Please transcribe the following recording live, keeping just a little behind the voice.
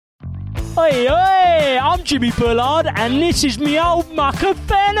Hey, hey, I'm Jimmy Bullard, and this is me old mucker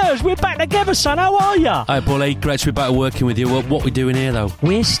Fenners. We're back together, son. How are ya? Hi, Bully. Great to be back working with you. What we doing here, though?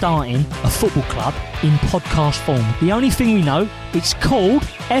 We're starting a football club in podcast form. The only thing we know, it's called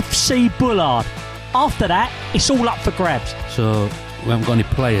FC Bullard. After that, it's all up for grabs. So, we haven't got any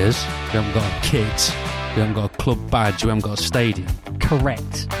players, we haven't got a kit, we haven't got a club badge, we haven't got a stadium.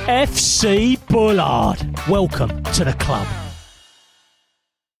 Correct. FC Bullard. Welcome to the club.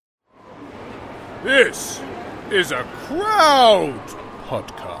 This is a Crowd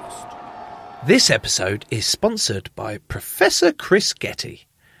podcast. This episode is sponsored by Professor Chris Getty.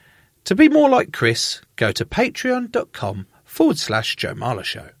 To be more like Chris, go to patreon.com/Joe Marler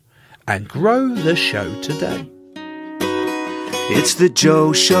Show and grow the show today. It's the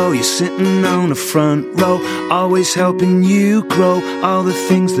Joe Show, you're sitting on the front row, always helping you grow all the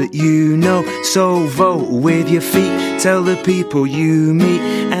things that you know. So vote with your feet, tell the people you meet,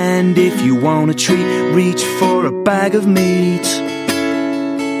 and if you want a treat, reach for a bag of meat.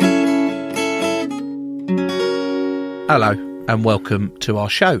 Hello and welcome to our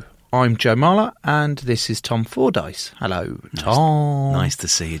show. I'm Joe Marler and this is Tom Fordyce. Hello, Tom. Nice to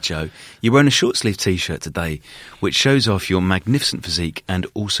see you, Joe. You're wearing a short sleeve t-shirt today, which shows off your magnificent physique and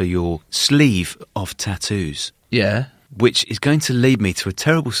also your sleeve of tattoos. Yeah. Which is going to lead me to a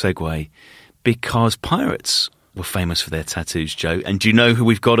terrible segue, because pirates were famous for their tattoos, Joe. And do you know who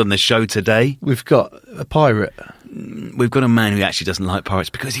we've got on the show today? We've got a pirate. We've got a man who actually doesn't like pirates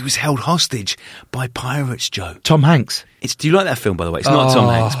because he was held hostage by pirates, Joe. Tom Hanks. Do you like that film, by the way? It's not Tom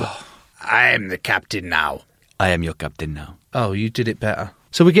Hanks, but I am the captain now. I am your captain now. Oh, you did it better.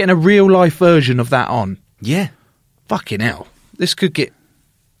 So we're getting a real life version of that on. Yeah. Fucking hell. This could get,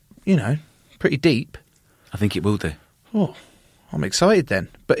 pretty deep. I think it will do. Oh, I'm excited then.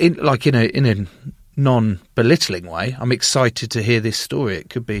 But in a non-belittling way, I'm excited to hear this story. It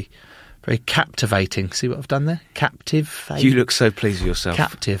could be very captivating. See what I've done there? Captive. You look so pleased with yourself.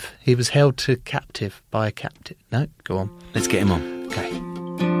 Captive. He was held to captive by a captive. No, go on. Let's get him on. Okay.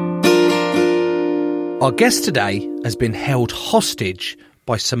 Our guest today has been held hostage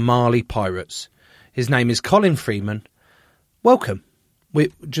by Somali pirates. His name is Colin Freeman. Welcome.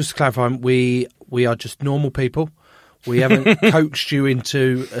 Just to clarify, we are just normal people. We haven't coached you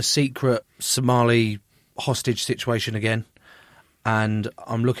into a secret Somali hostage situation again. And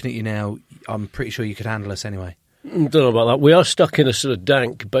I'm looking at you now. I'm pretty sure you could handle us anyway. Don't know about that. We are stuck in a sort of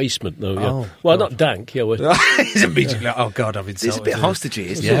dank basement, though. Yeah. Oh, well, God. not dank. Yeah, He's immediately like, oh God, I've insulted. It's a bit hostagey,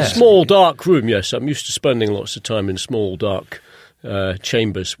 isn't It's it? a small, dark room. Yes, I'm used to spending lots of time in small, dark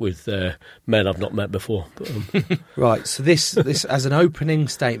chambers with men I've not met before. But, Right. So this as an opening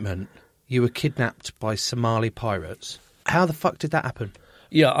statement, you were kidnapped by Somali pirates. How the fuck did that happen?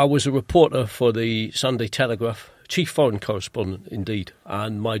 yeah, I was a reporter for the Sunday Telegraph. Chief foreign correspondent, indeed,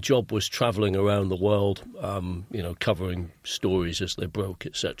 and my job was travelling around the world, covering stories as they broke,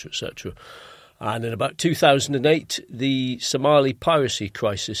 etc., etc. And in about 2008, the Somali piracy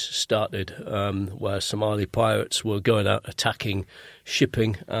crisis started, where Somali pirates were going out attacking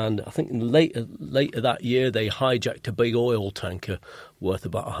shipping, and I think later that year they hijacked a big oil tanker worth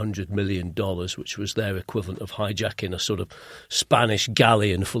about $100 million, which was their equivalent of hijacking a sort of Spanish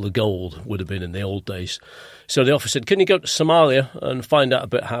galleon full of gold, would have been in the old days. So the officer said, can you go to Somalia and find out a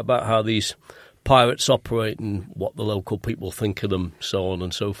bit about how these pirates operate and what the local people think of them, so on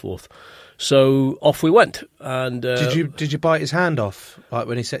and so forth. So off we went. And did you bite his hand off, like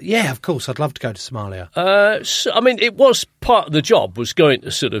when he said, "Yeah, of course, I'd love to go to Somalia"? It was part of the job, was going to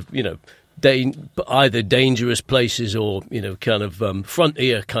sort of either dangerous places or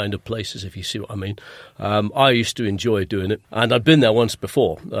frontier kind of places, if you see what I mean. I used to enjoy doing it, and I'd been there once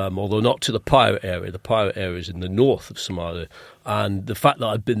before, although not to the pirate area. The pirate area is in the north of Somalia, and the fact that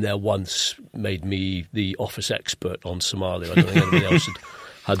I'd been there once made me the office expert on Somalia. I don't think anybody else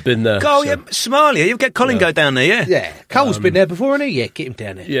had been there. Somalia. You get Colin go down there, yeah? Yeah, Cole's been there before, hasn't he? Yeah, get him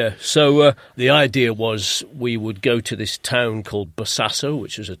down there. Yeah, so the idea was we would go to this town called Bosaso,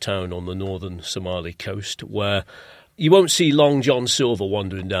 which is a town on the northern Somali coast, where you won't see Long John Silver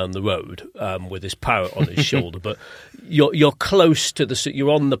wandering down the road with his parrot on his shoulder, but you're close to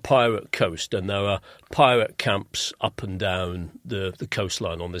you're on the pirate coast, and there are pirate camps up and down the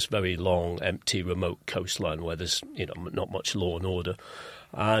coastline on this very long, empty, remote coastline where there's not much law and order.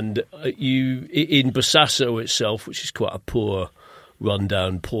 And in Bosaso itself, which is quite a poor,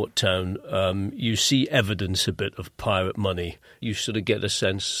 run-down port town, you see evidence a bit of pirate money. You sort of get a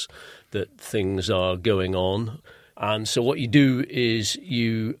sense that things are going on. And so what you do is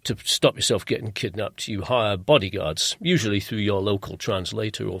to stop yourself getting kidnapped, you hire bodyguards, usually through your local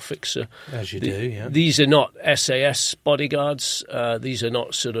translator or fixer. As you do, yeah. These are not SAS bodyguards. These are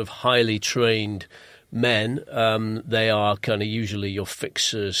not sort of highly trained men. They are kind of usually your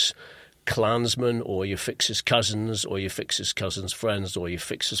fixer's clansmen or your fixer's cousins or your fixer's cousins' friends or your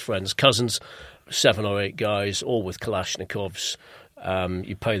fixer's friends' cousins, 7 or 8 guys, all with Kalashnikovs.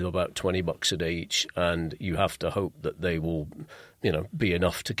 You pay them about $20 a day each, and you have to hope that they will, be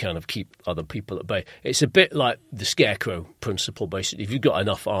enough to kind of keep other people at bay. It's a bit like the scarecrow principle, basically. If you've got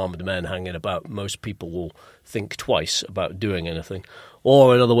enough armed men hanging about, most people will think twice about doing anything.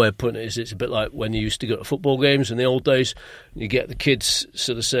 Or another way of putting it is it's a bit like when you used to go to football games in the old days. You get the kids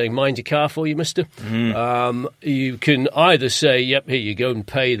sort of saying, "Mind your car for you, mister." You can either say, "Yep, here you go," and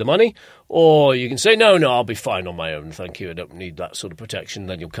pay the money, or you can say, no, I'll be fine on my own, thank you, I don't need that sort of protection.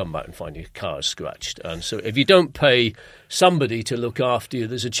 Then you'll come back and find your car scratched. And so if you don't pay somebody to look after you,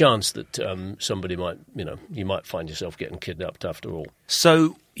 there's a chance that somebody might, you might find yourself getting kidnapped after all.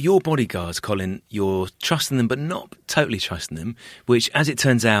 So your bodyguards, Colin, you're trusting them but not totally trusting them, which, as it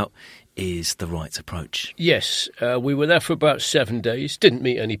turns out, is the right approach. Yes, we were there for about 7 days, didn't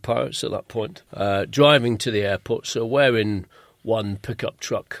meet any pirates at that point, driving to the airport, so we're in one pickup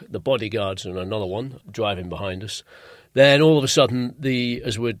truck, the bodyguards and another one driving behind us. Then all of a sudden,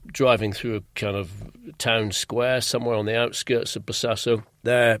 as we're driving through a kind of town square somewhere on the outskirts of Bosaso,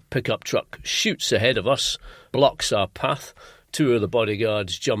 their pickup truck shoots ahead of us, blocks our path. 2 of the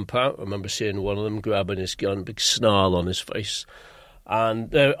bodyguards jump out. I remember seeing one of them grabbing his gun, big snarl on his face.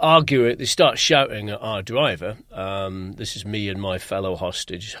 And they're arguing, they start shouting at our driver. This is me and my fellow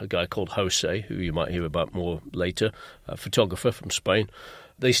hostage, a guy called Jose, who you might hear about more later, a photographer from Spain.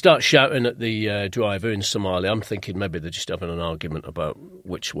 They start shouting at the driver in Somali. I'm thinking maybe they're just having an argument about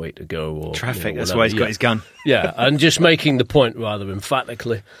which way to go. Or traffic, that's why he's got his gun. Yeah, and just making the point rather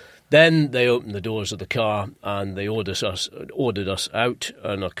emphatically. Then they opened the doors of the car and they ordered us out,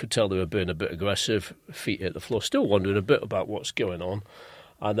 and I could tell they were being a bit aggressive, feet hit the floor, still wondering a bit about what's going on.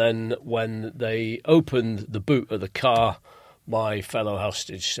 And then when they opened the boot of the car, my fellow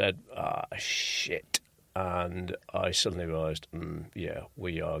hostage said, shit. And I suddenly realised,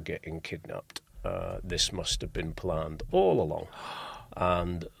 we are getting kidnapped. This must have been planned all along.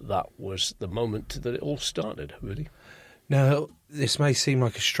 And that was the moment that it all started, really. Now, this may seem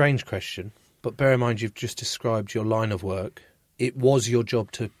like a strange question, but bear in mind you've just described your line of work. It was your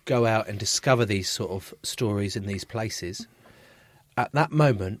job to go out and discover these sort of stories in these places. At that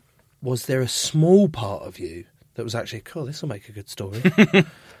moment, was there a small part of you that was actually, cool, this will make a good story?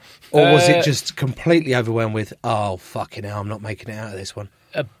 Or was it just completely overwhelmed with, oh, fucking hell, I'm not making it out of this one?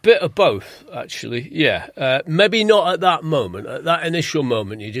 A bit of both, actually, yeah. Maybe not at that moment. At that initial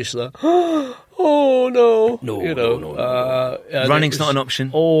moment, you're just like, oh, no. No. Running's not an option.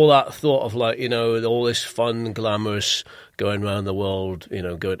 All that thought of, all this fun, glamorous going around the world,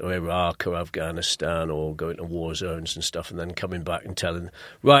 going to Iraq or Afghanistan or going to war zones and stuff, and then coming back and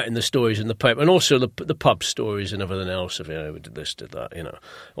writing the stories in the paper, and also the pub stories and everything else of, we did this, did that,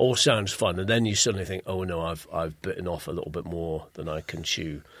 all sounds fun. And then you suddenly think, oh, no, I've bitten off a little bit more than I can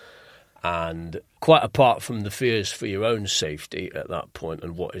chew. And quite apart from the fears for your own safety at that point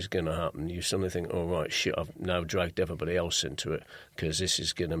and what is going to happen, you suddenly think, oh, right, shit, I've now dragged everybody else into it, because this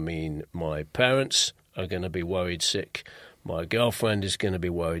is going to mean my parents are going to be worried sick, my girlfriend is going to be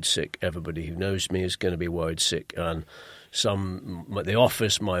worried sick, everybody who knows me is going to be worried sick, and the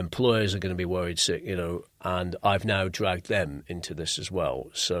office, my employers are going to be worried sick, and I've now dragged them into this as well.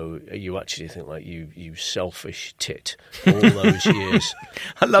 So you actually think, like, you selfish tit, all those years.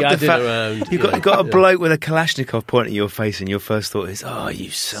 I love the fact you've got a bloke with a Kalashnikov pointing at your face, and your first thought is, oh, you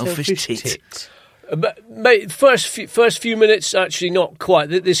selfish tit. But mate, first few minutes, actually not quite.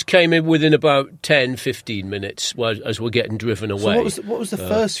 This came in within about 10, 15 minutes as we're getting driven away. So what was the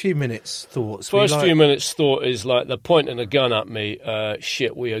first few minutes thoughts? Few minutes thought is like they're pointing a gun at me.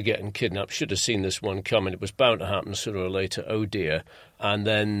 Shit, we are getting kidnapped. Should have seen this one coming. It was bound to happen sooner or later. Oh dear. And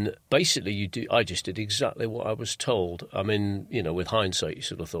then basically I just did exactly what I was told. I mean, with hindsight, you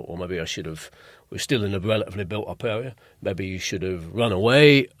sort of thought, well, maybe I should have. We're still in a relatively built-up area. Maybe you should have run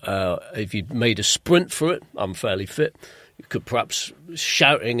away. If you'd made a sprint for it, I'm fairly fit. You could perhaps,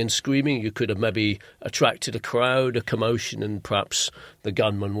 shouting and screaming, you could have maybe attracted a crowd, a commotion, and perhaps the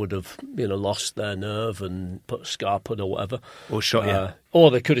gunman would have, lost their nerve and put a scarp on or whatever. Or shot you.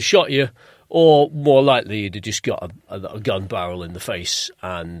 Or they could have shot you. Or more likely, you'd have just got a gun barrel in the face,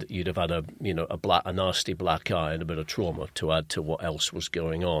 and you'd have had a nasty black eye and a bit of trauma to add to what else was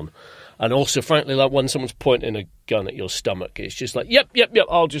going on. And also, frankly, like when someone's pointing a gun at your stomach, it's just like, yep,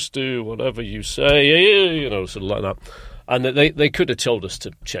 I'll just do whatever you say, sort of like that. And they could have told us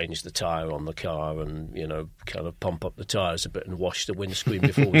to change the tyre on the car and, kind of pump up the tyres a bit and wash the windscreen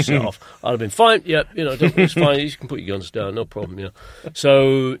before we set off. I'd have been fine. Yeah, it's fine. You can put your guns down, no problem. Yeah.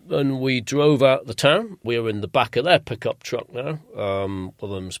 So when we drove out the town, we were in the back of their pickup truck now. One of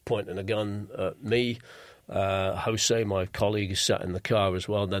them's pointing a gun at me. Jose, my colleague, is sat in the car as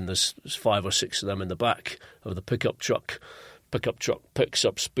well. And then there's 5 or 6 of them in the back of the pickup truck. Pickup truck picks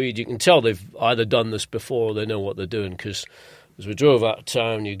up speed. You can tell they've either done this before or they know what they're doing, because as we drove out of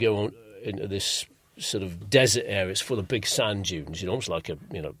town, you go on into this sort of desert area. It's full of big sand dunes, almost like a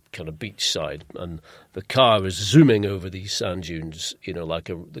kind of beachside, and the car is zooming over these sand dunes,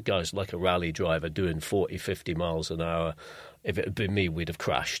 the guy's like a rally driver doing 40, 50 miles an hour. If it had been me, we'd have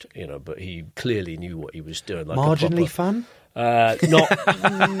crashed, but he clearly knew what he was doing. Like marginally fun? Not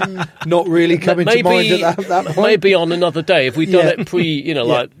really coming to mind at that point. Maybe on another day, if we'd done it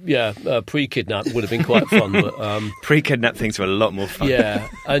pre-kidnap, would have been quite fun. But pre-kidnap things were a lot more fun. Yeah,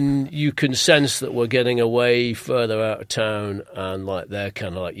 and you can sense that we're getting away further out of town, and like they're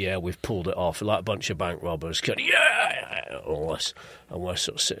kind of like, yeah, we've pulled it off, like a bunch of bank robbers, kind of, all this, and we're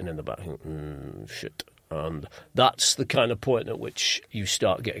sort of sitting in the back, shit. And that's the kind of point at which you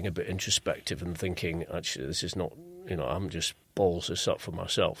start getting a bit introspective and thinking, actually, this is not, I'm just balls this up for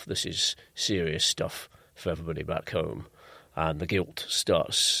myself. This is serious stuff for everybody back home. And the guilt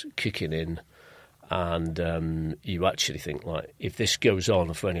starts kicking in. And you actually think, like, if this goes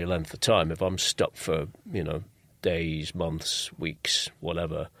on for any length of time, if I'm stuck for, days, months, weeks,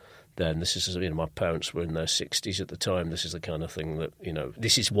 whatever, then this is, my parents were in their 60s at the time. This is the kind of thing that,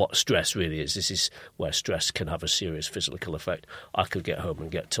 this is what stress really is. This is where stress can have a serious physical effect. I could get home and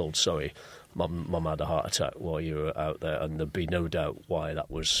get told, sorry, Mum had a heart attack while you were out there, and there'd be no doubt why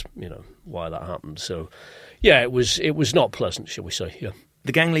that was, why that happened. So, yeah, it was not pleasant, shall we say, yeah.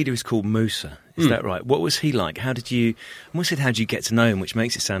 The gang leader is called Musa, is that right? What was he like? How did you get to know him, which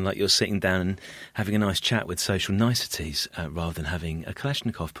makes it sound like you're sitting down and having a nice chat with social niceties rather than having a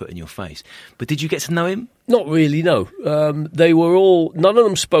Kalashnikov put in your face. But did you get to know him? Not really, no. They were all, none of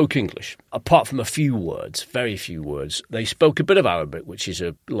them spoke English, apart from a few words, very few words. They spoke a bit of Arabic, which is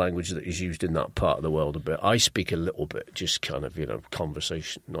a language that is used in that part of the world a bit. I speak a little bit, just kind of,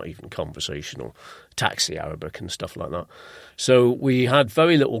 conversation, not even conversational, taxi Arabic and stuff like that. So we had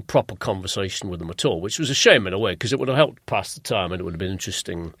very little proper conversation with them at all, which was a shame in a way, because it would have helped pass the time and it would have been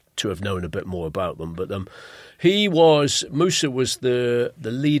interesting to have known a bit more about them. But Musa was the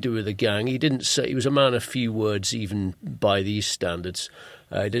leader of the gang. He was a man of few words, even by these standards.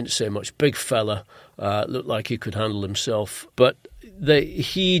 He didn't say much. Big fella, looked like he could handle himself. But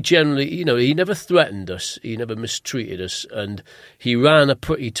he generally, he never threatened us. He never mistreated us. And he ran a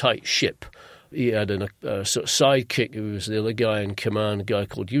pretty tight ship. He had a sort of sidekick who was the other guy in command, a guy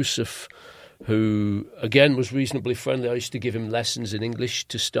called Yusuf, who, again, was reasonably friendly. I used to give him lessons in English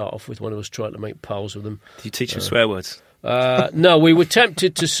to start off with when I was trying to make pals with him. Did you teach him swear words? No, we were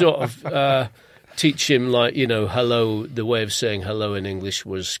tempted to sort of teach him, like, hello. The way of saying hello in English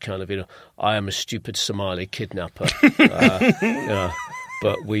was kind of, I am a stupid Somali kidnapper.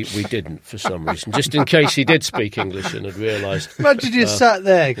 But we didn't for some reason, just in case he did speak English and had realised. Imagine you sat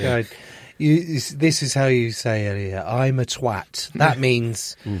there going, this is how you say it here. I'm a twat. That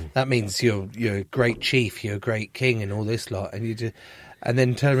means you're a great chief, you're a great king, and all this lot. And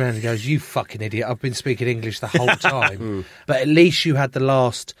then turn around and goes, "You fucking idiot! I've been speaking English the whole time." But at least you had the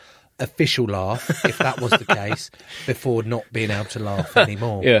last official laugh, if that was the case, before not being able to laugh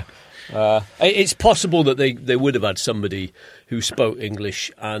anymore. Yeah. It's possible that they would have had somebody who spoke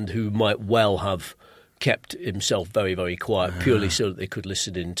English and who might well have kept himself very, very quiet, purely so that they could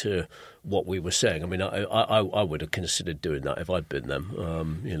listen into what we were saying. I mean, I would have considered doing that if I'd been them.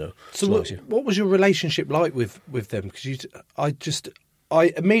 So what was your relationship like with them? Because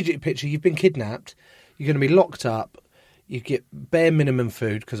I immediately picture you've been kidnapped, you're going to be locked up, you get bare minimum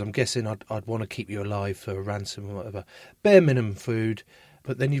food, because I'm guessing I'd want to keep you alive for a ransom or whatever. Bare minimum food.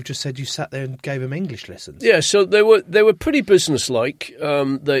 But then you've just said you sat there and gave them English lessons. Yeah, so they were pretty businesslike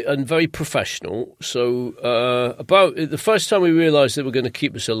and very professional. So about the first time we realised they were going to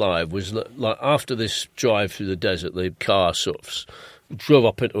keep us alive was like after this drive through the desert. The car sort of drove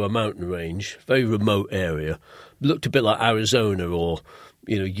up into a mountain range, very remote area. Looked a bit like Arizona or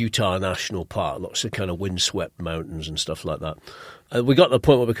Utah National Park, lots of kind of windswept mountains and stuff like that. And we got to the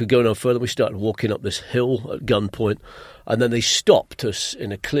point where we could go no further. We started walking up this hill at gunpoint, and then they stopped us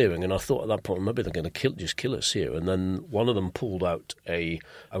in a clearing. And I thought at that point, maybe they're going to kill us here. And then one of them pulled out a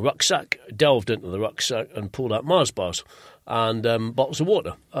rucksack, delved into the rucksack, and pulled out Mars bars and bottles of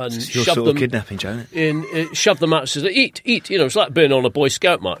water, and Your shoved sort them of kidnapping, Joe. shoved them out. Says, eat. It's like being on a Boy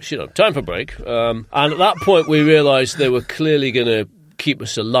Scout march. Time for break. And at that point, we realised they were clearly going to keep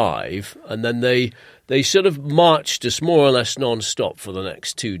us alive, and then they sort of marched us more or less non-stop for the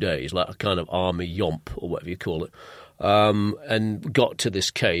next 2 days, like a kind of army yomp or whatever you call it, and got to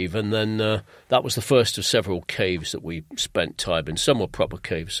this cave. And then that was the first of several caves that we spent time in. Some were proper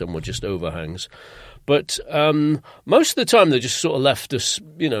caves, some were just overhangs. But most of the time they just sort of left us,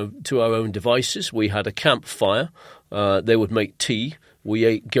 to our own devices. We had a campfire. They would make tea. We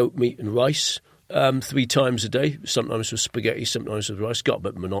ate goat meat and rice 3 times a day, sometimes with spaghetti, sometimes with rice. Got a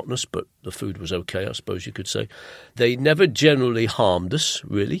bit monotonous, but the food was okay, I suppose you could say. They never generally harmed us,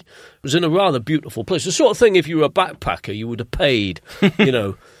 really. It was in a rather beautiful place. The sort of thing, if you were a backpacker, you would have paid,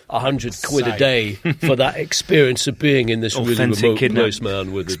 100 quid a day for that experience of being in this Authentic really remote place,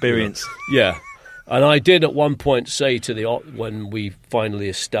 man. With experience. Yeah. And I did at one point say to when we finally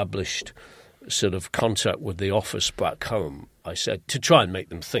established sort of contact with the office back home, I said, to try and make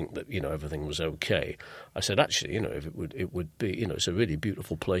them think that, everything was okay. I said, actually, if it would be, it's a really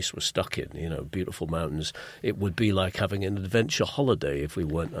beautiful place we're stuck in, beautiful mountains. It would be like having an adventure holiday if we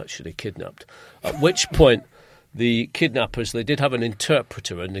weren't actually kidnapped. At which point, the kidnappers, they did have an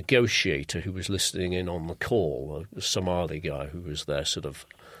interpreter, a negotiator who was listening in on the call, a Somali guy who was their sort of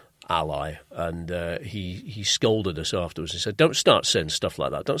ally, and he scolded us afterwards. He said, "Don't start saying stuff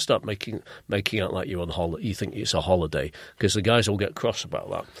like that. Don't start making out like you're on holiday. You think it's a holiday, because the guys will get cross about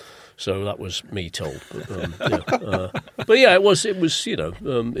that." So that was me told. But yeah, it was.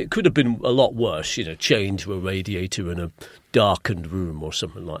 It could have been a lot worse. Chained to a radiator in a darkened room or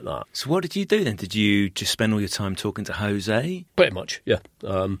something like that. So what did you do then? Did you just spend all your time talking to Jose? Pretty much, yeah.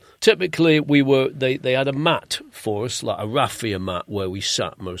 Typically, they had a mat for us, like a raffia mat, where we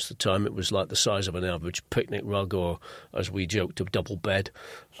sat most of the time. It was like the size of an average picnic rug, or, as we joked, a double bed,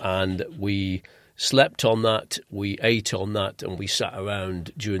 and we slept on that, we ate on that, and we sat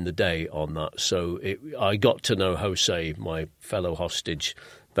around during the day on that. So I got to know Jose, my fellow hostage,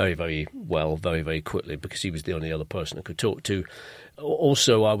 very, very well, very, very quickly, because he was the only other person I could talk to.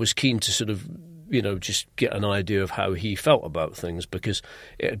 Also, I was keen to sort of, just get an idea of how he felt about things, because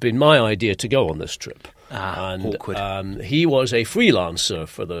it had been my idea to go on this trip. Awkward. He was a freelancer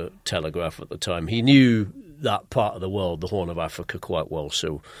for the Telegraph at the time. He knew that part of the world, the Horn of Africa, quite well,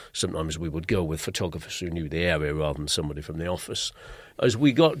 so sometimes we would go with photographers who knew the area rather than somebody from the office. As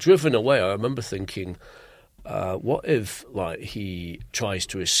we got driven away, I remember thinking, what if he tries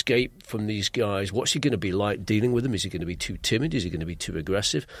to escape from these guys? What's he going to be like dealing with them? Is he going to be too timid? Is he going to be too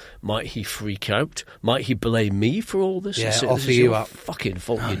aggressive? Might he freak out? Might he blame me for all this? Yeah, This offer is you your up. Fucking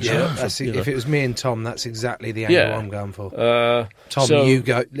fault. If it was me and Tom, that's exactly the angle Yeah. I'm going for. Tom, so- you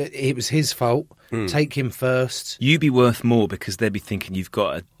go. It was his fault. Take him first. You'd be worth more, because they'd be thinking you've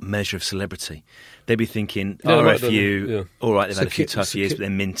got a measure of celebrity. They'd be thinking, Yeah, right, RFU, yeah. all right, they've had a few tough years, but they're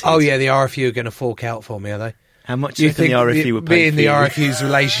minted. Oh yeah, the RFU are going to fork out for me, are they? How much do you think the RFU would pay me and for the you? RFU's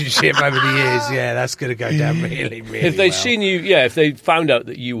relationship over the years? Yeah, that's going to go down really, really. If they'd well. seen you, if they found out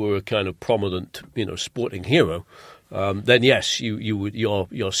that you were a kind of prominent, sporting hero, then yes, you would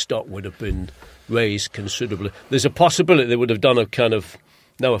your stock would have been raised considerably. There's a possibility they would have done a kind of,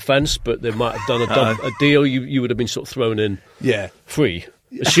 no offence, but they might have done a deal. You would have been sort of thrown in free,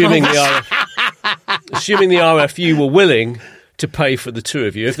 assuming the RFU were willing to pay for the two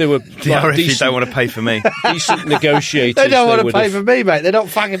of you. If they were The RFU don't want to pay for me. decent negotiators, They don't want to pay have, for me, mate. They don't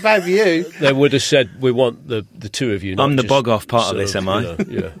fucking pay for you. they would have said, we want the two of you. not I'm the just bog-off part of sort this, am I?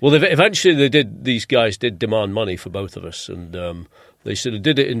 Yeah. Well, eventually these guys did demand money for both of us, and they sort of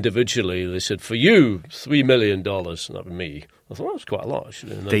did it individually. They said, for you, $3 million, and that was me. I thought, that's quite a lot,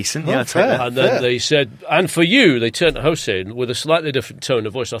 actually. And then- Decent, yeah, I'd take fair. that. And then they said, and for you, they turned to Jose with a slightly different tone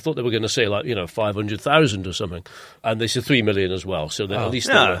of voice. I thought they were going to say 500,000 or something. And they said 3 million as well. So at least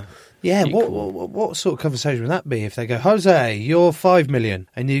they were Yeah, equal. what sort of conversation would that be if they go, Jose, you're 5 million,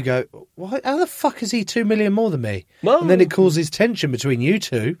 and you go, what? How the fuck is he 2 million more than me? Well- and then it causes tension between you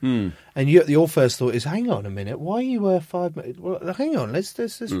two, and your first thought is, hang on a minute, why are you 5 million? Well, hang on, let's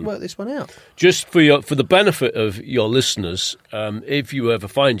work this one out. Just for the benefit of your listeners, if you ever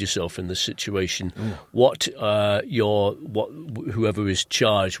find yourself in this situation, whoever is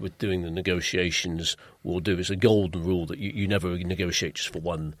charged with doing the negotiations will do is a golden rule that you never negotiate just for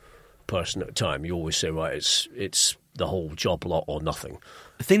one person at a time. You always say, right, it's the whole job lot or nothing.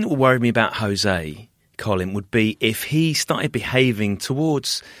 The thing that would worry me about Jose, Colin, would be if he started behaving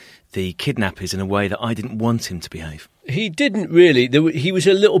towards the kidnappers in a way that I didn't want him to behave. He didn't really. He was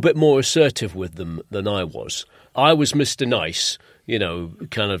a little bit more assertive with them than I was. I was Mr. Nice,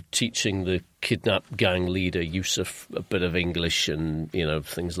 kind of teaching the kidnap gang leader Yusuf a bit of English and,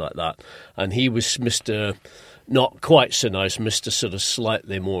 things like that. And he was Mr. not quite so nice, Mr. sort of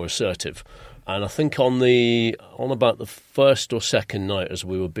slightly more assertive. And I think on about the first or second night as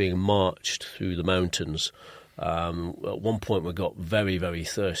we were being marched through the mountains, at one point we got very, very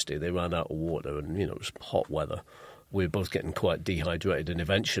thirsty. They ran out of water and, it was hot weather. We were both getting quite dehydrated, and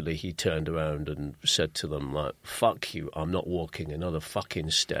eventually he turned around and said to them, like, fuck you, I'm not walking another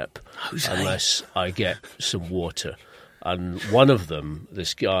fucking step unless I get some water. And one of them,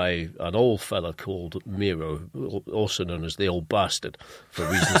 this guy, an old fella called Miro, also known as the Old Bastard, for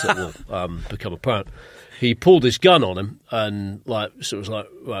reasons that will become apparent, he pulled his gun on him and, so it was like,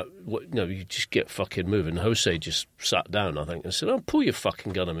 right, you just get fucking moving. Jose just sat down, I think, and said, pull your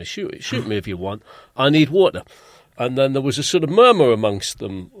fucking gun on me, shoot me if you want, I need water. And then there was a sort of murmur amongst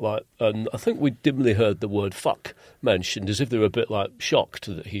them, and I think we dimly heard the word "fuck" mentioned, as if they were a bit shocked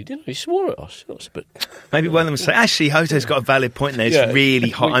that he swore at us. That was a bit. Maybe one of them would say, "Actually, Jose's got a valid point there. It's really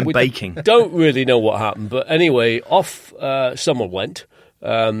hot. I'm baking." Don't really know what happened, but anyway, off someone went.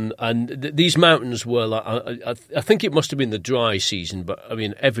 And these mountains were I think it must have been the dry season, but I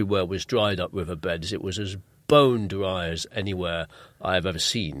mean everywhere was dried up riverbeds. It was as bone dry as anywhere I have ever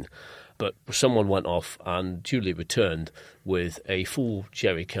seen. But someone went off and duly returned with a full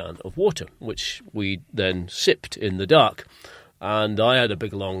jerry can of water, which we then sipped in the dark. And I had a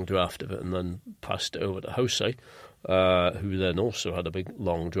big long draught of it and then passed it over to Jose, who then also had a big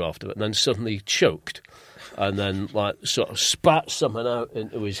long draught of it, and then suddenly choked and then sort of spat something out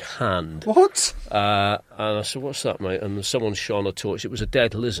into his hand. What? And I said, "What's that, mate?" And someone shone a torch. It was a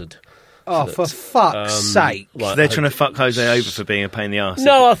dead lizard. Oh, for fuck's sake. They're trying to fuck Jose over for being a pain in the arse.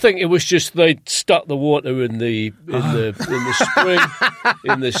 No, I think it was just they'd stuck the water in the spring,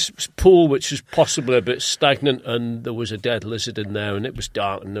 in this pool, which was possibly a bit stagnant, and there was a dead lizard in there, and it was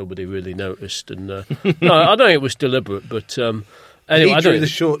dark, and nobody really noticed. And no, I don't think it was deliberate, but anyway, he drew the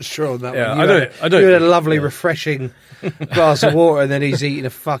short straw on that yeah, one. You had a lovely, refreshing glass of water, and then he's eating a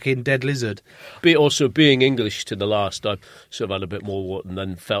fucking dead lizard. Also, being English to the last, I sort of had a bit more water, and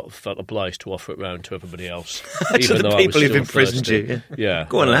then felt obliged to offer it round to everybody else. To the people who've imprisoned you. Yeah.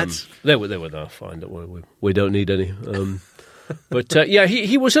 Go on, lads. They were no, fine, don't worry. We don't need any. But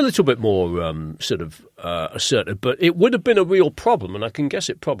he was a little bit more assertive, but it would have been a real problem, and I can guess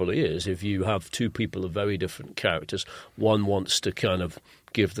it probably is, if you have two people of very different characters. One wants to kind of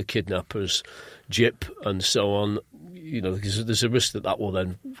give the kidnappers gyp and so on, because there's a risk that will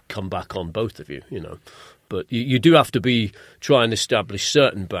then come back on both of you, But you do have to try and establish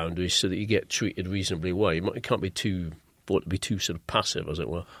certain boundaries so that you get treated reasonably well. You can't be too sort of passive, as it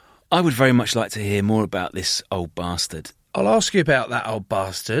were. I would very much like to hear more about this old bastard. I'll ask you about that old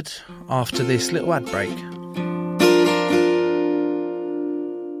bastard after this little ad break.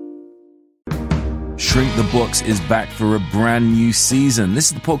 Shrink the Box is back for a brand new season.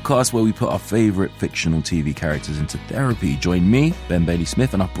 This is the podcast where we put our favourite fictional TV characters into therapy. Join me, Ben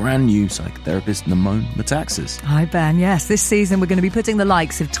Bailey-Smith, and our brand new psychotherapist, Namone Metaxas. Hi, Ben. Yes, this season we're going to be putting the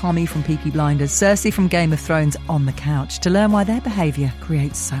likes of Tommy from Peaky Blinders, Cersei from Game of Thrones on the couch to learn why their behaviour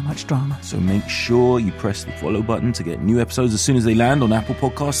creates so much drama. So make sure you press the follow button to get new episodes as soon as they land on Apple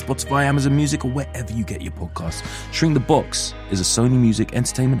Podcasts, Spotify, Amazon Music, or wherever you get your podcasts. Shrink the Box is a Sony Music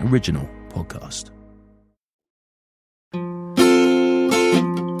Entertainment original podcast.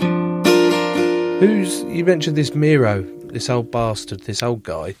 You mentioned this Miro, this old bastard, this old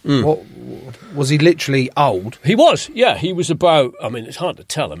guy. What was he? Literally old? He was, yeah. He was about, it's hard to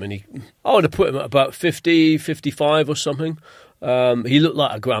tell. I would have put him at about 50, 55 or something. He looked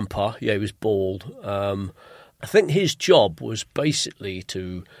like a grandpa. Yeah, he was bald. I think his job was basically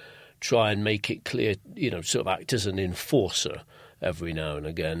to try and make it clear, sort of act as an enforcer every now and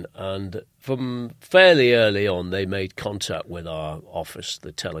again. And from fairly early on, they made contact with our office,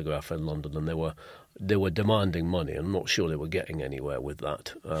 the Telegraph in London, and they were demanding money. I'm not sure they were getting anywhere with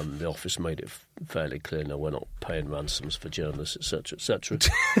that. The office made it fairly clear, no, we're not paying ransoms for journalists, etc., etc.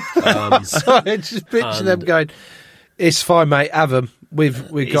 Sorry, just picture them going, "It's fine, mate, have them.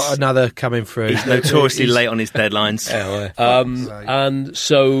 We've got another coming through." He's notoriously late on his deadlines. And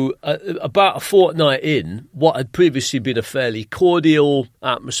so about a fortnight in, what had previously been a fairly cordial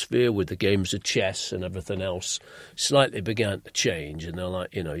atmosphere with the games of chess and everything else slightly began to change. And they're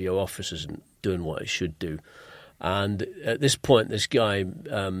like, your office isn't doing what it should do. And at this point, this guy,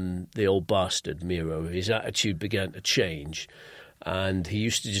 the old bastard, Miro, his attitude began to change. And he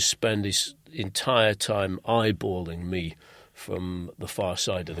used to just spend his entire time eyeballing me from the far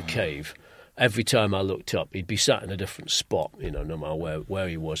side of the cave. Every time I looked up, he'd be sat in a different spot, no matter where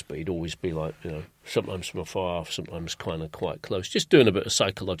he was, but he'd always be like, sometimes from afar off, sometimes kind of quite close, just doing a bit of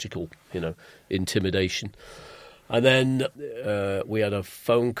psychological, intimidation. And then we had a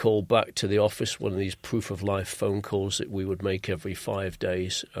phone call back to the office, one of these proof-of-life phone calls that we would make every 5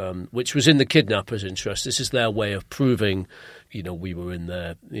 days, which was in the kidnappers' interest. This is their way of proving, we were in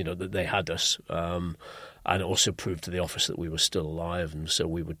there, that they had us. And it also proved to the office that we were still alive. And so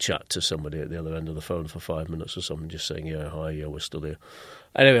we would chat to somebody at the other end of the phone for 5 minutes or something, just saying, yeah, hi, yeah, we're still here.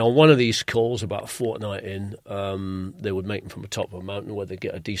 Anyway, on one of these calls, about a fortnight in, they would make them from the top of a mountain where they'd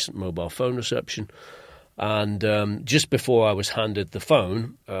get a decent mobile phone reception. And just before I was handed the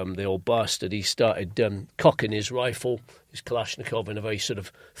phone, the old bastard, he started cocking his rifle, his Kalashnikov, in a very sort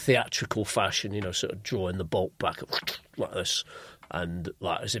of theatrical fashion, sort of drawing the bolt back like this. And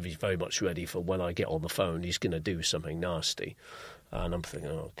like as if he's very much ready for when I get on the phone, he's going to do something nasty. And I'm thinking,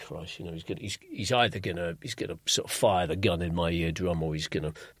 oh Christ, he's either going to sort of fire the gun in my eardrum, or he's going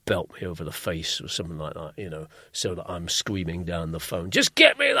to belt me over the face or something like that, so that I'm screaming down the phone, just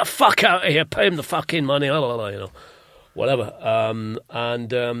get me the fuck out of here, pay him the fucking money, whatever.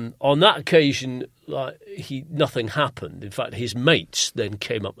 And on that occasion, nothing happened. In fact, his mates then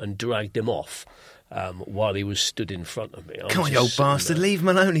came up and dragged him off. While he was stood in front of me. Come on, you old bastard, leave him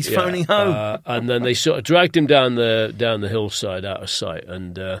alone, he's phoning home. And then they sort of dragged him down the hillside out of sight.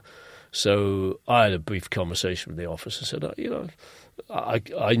 And so I had a brief conversation with the officer. Said,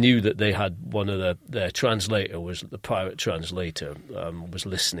 I knew that they had one of their translator, was the pirate translator, was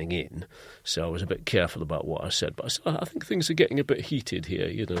listening in. So I was a bit careful about what I said. But I said, I think things are getting a bit heated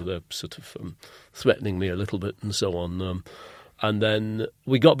here. They're sort of threatening me a little bit and so on. And then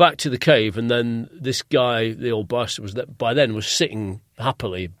we got back to the cave, and then this guy, the old bastard, was sitting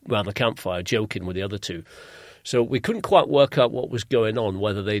happily around the campfire, joking with the other two. So we couldn't quite work out what was going on,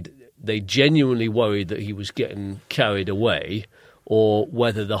 whether they genuinely worried that he was getting carried away, or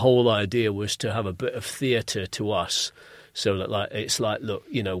whether the whole idea was to have a bit of theatre to us. So that it's like, look,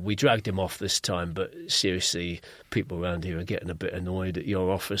 we dragged him off this time, but seriously, people around here are getting a bit annoyed at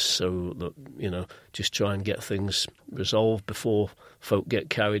your office. So look, just try and get things resolved before folk get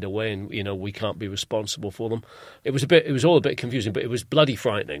carried away, and we can't be responsible for them. It was all a bit confusing, but it was bloody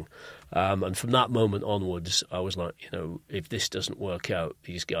frightening. And from that moment onwards, I was like, if this doesn't work out,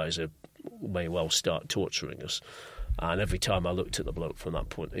 these guys may well start torturing us. And every time I looked at the bloke from that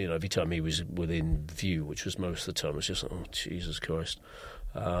point, every time he was within view, which was most of the time, I was just like, oh, Jesus Christ.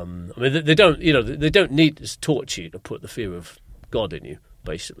 They don't need to torture you to put the fear of God in you,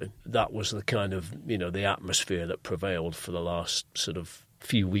 basically. That was the kind of, the atmosphere that prevailed for the last sort of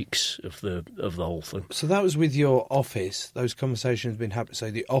few weeks of the whole thing. So that was with your office. Those conversations have been happening. So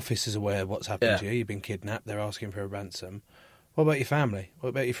the office is aware of what's happened to you. You've been kidnapped. They're asking for a ransom. What about your family?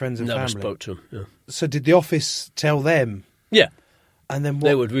 What about your friends and family? Never spoke to them, yeah. So did the office tell them? Yeah. And then what?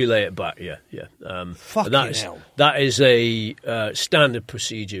 They would relay it back, yeah. Fucking hell. That is a standard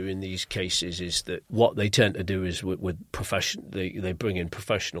procedure in these cases, is that what they tend to do is with they bring in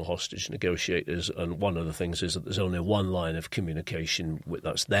professional hostage negotiators, and one of the things is that there's only one line of communication,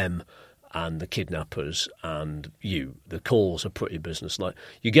 that's them and the kidnappers and you. The calls are pretty businesslike.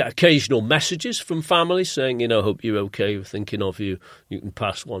 You get occasional messages from family saying, hope you're okay, we're thinking of you. You can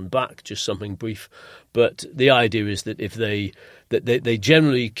pass one back, just something brief. But the idea is that they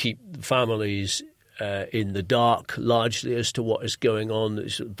generally keep families in the dark largely as to what is going on.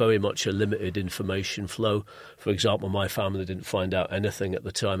 It's very much a limited information flow. For example, my family didn't find out anything at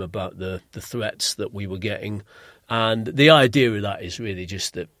the time about the threats that we were getting. And the idea of that is really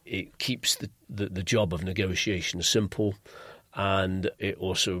just that it keeps the job of negotiation simple, and it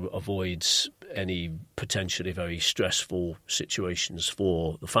also avoids any potentially very stressful situations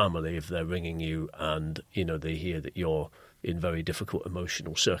for the family if they're ringing you and, they hear that you're in very difficult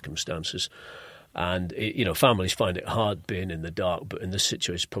emotional circumstances. And, families find it hard being in the dark, but in this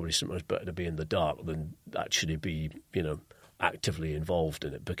situation, it's probably sometimes better to be in the dark than actually be, actively involved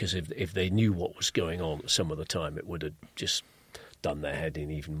in it, because if they knew what was going on some of the time, it would have just done their head in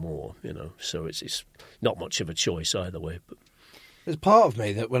even more, So it's not much of a choice either way. But there's part of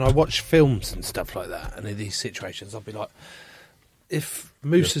me that when I watch films and stuff like that, and in these situations, I'll be like, if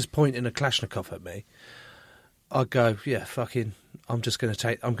Moosa's pointing a Kalashnikov at me, I'd go, yeah, fucking, I'm going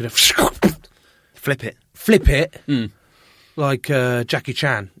to flip it, like Jackie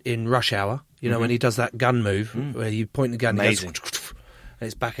Chan in Rush Hour. When he does that gun move where you point the gun and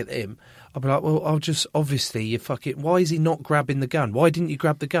it's back at him. I'll be like, well, I'll just, obviously, you fucking, why is he not grabbing the gun? Why didn't you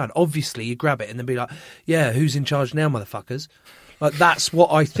grab the gun? Obviously, you grab it and then be like, yeah, who's in charge now, motherfuckers? Like, that's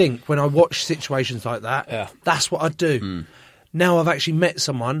what I think when I watch situations like that. Yeah. That's what I'd do. Now I've actually met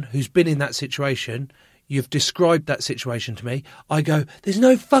someone who's been in that situation. You've described that situation to me. I go, there's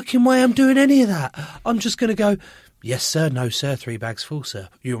no fucking way I'm doing any of that. I'm just going to go, yes, sir, no, sir, 3 bags full, sir.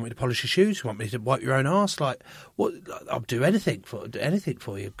 You want me to polish your shoes? You want me to wipe your own arse? Like, what? I'll do anything for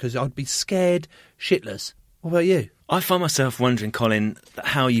you because I'd be scared shitless. What about you? I find myself wondering, Colin,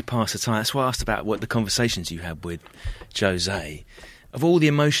 how you pass the time. That's why I asked about what the conversations you had with Jose. Of all the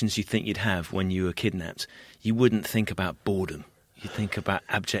emotions you think you'd have when you were kidnapped, you wouldn't think about boredom. You'd think about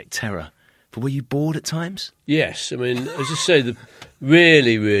abject terror. But were you bored at times? Yes. I mean, as I say,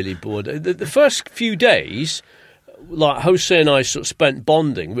 really, really bored. The first few days, like Jose and I sort of spent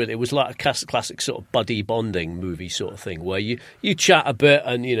bonding, really. It was like a classic sort of buddy bonding movie sort of thing where you chat a bit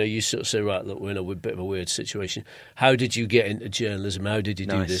and, you sort of say, right, look, we're in a bit of a weird situation. How did you get into journalism? How did you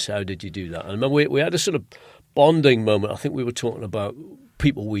do this? How did you do that? And I remember we had a sort of bonding moment. I think we were talking about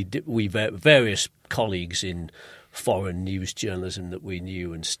people various colleagues in foreign news journalism that we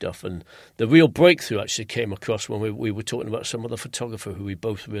knew and stuff. And the real breakthrough actually came across when we were talking about some other photographer who we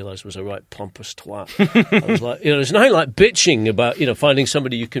both realised was a right pompous twat. I was like, there's nothing like bitching about, finding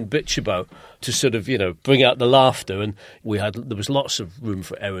somebody you can bitch about to sort of, bring out the laughter. And there was lots of room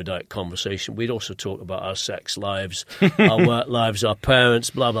for erudite conversation. We'd also talk about our sex lives, our work lives, our parents,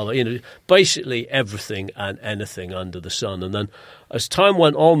 blah, blah, blah. Basically everything and anything under the sun. And then as time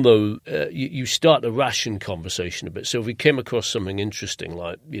went on, though, you start to ration conversation a bit. So if we came across something interesting,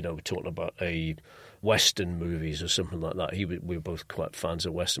 like, we're talking about Western movies or something like that. We were both quite fans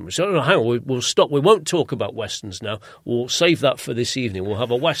of Western movies. So hang on, we'll stop. We won't talk about Westerns now. We'll save that for this evening. We'll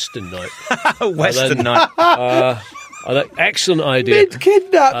have a Western night. Night. Excellent idea.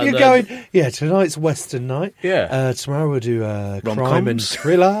 Mid-kidnap, you're going, tonight's Western night. Yeah. Tomorrow we'll do crime and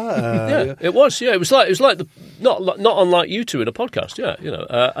thriller. It was. It was like not unlike you two in a podcast.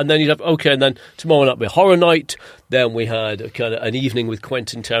 And then you'd have and then tomorrow night we had horror night. Then we had a kind of an evening with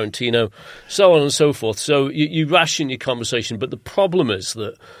Quentin Tarantino, so on and so forth. So you ration your conversation, but the problem is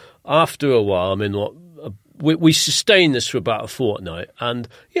that after a while, we sustained this for about a fortnight and,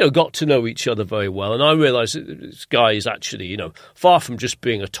 got to know each other very well. And I realised that this guy is actually, far from just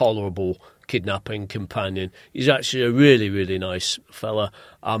being a tolerable kidnapping companion, he's actually a really, really nice fella.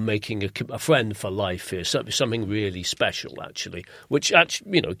 I'm making a friend for life here. Something really special, actually, which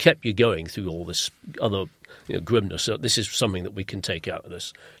actually, kept you going through all this other grimness. So this is something that we can take out of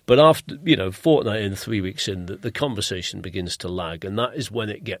this. But after, fortnight in, 3 weeks in, the conversation begins to lag. And that is when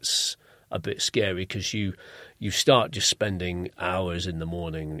it gets a bit scary because you start just spending hours in the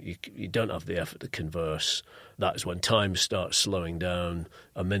morning. You don't have the effort to converse. That's when time starts slowing down.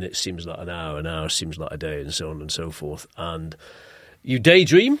 A minute seems like an hour seems like a day, and so on and so forth. And you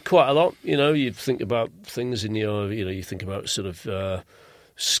daydream quite a lot. You think about things in your, you think about sort of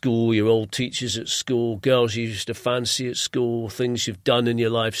school, your old teachers at school, girls you used to fancy at school, things you've done in your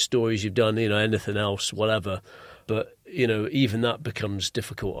life, stories you've done, anything else, whatever. But, even that becomes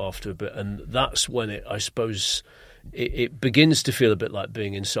difficult after a bit. And that's when it begins to feel a bit like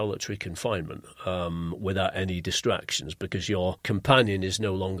being in solitary confinement without any distractions because your companion is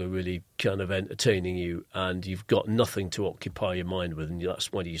no longer really kind of entertaining you and you've got nothing to occupy your mind with. And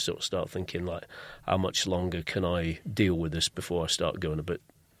that's when you sort of start thinking, like, how much longer can I deal with this before I start going a bit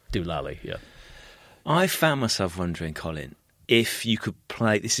doolally? Yeah. I found myself wondering, Colin, if you could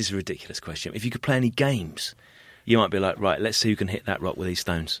play, this is a ridiculous question, if you could play any games. You might be like, right, let's see who can hit that rock with these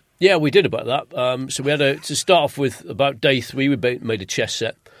stones. Yeah, we did about that. So we had to start off with about day 3, we made a chess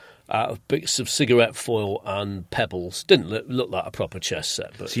set out of bits of cigarette foil and pebbles. Didn't look like a proper chess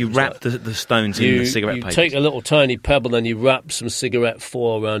set. But so you wrap the stones in the cigarette papers? You take a little tiny pebble and you wrap some cigarette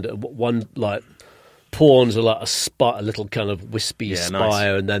foil around it. One, like, pawns are like a little kind of wispy spire,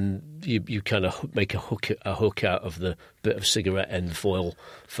 nice. And then you kind of make a hook out of the bit of cigarette end foil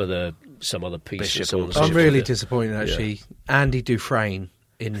for some other piece. I'm really disappointed, actually. Yeah. Andy Dufresne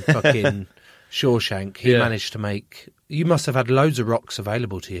in fucking Shawshank, he managed to make... You must have had loads of rocks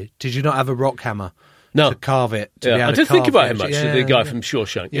available to you. Did you not have a rock hammer to carve it? I did think about him, actually, the guy from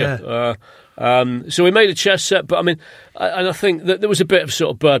Shawshank. Yeah. So we made a chess set, but and I think that there was a bit of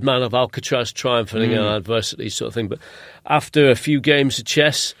sort of Birdman of Alcatraz triumphing in adversity sort of thing. But after a few games of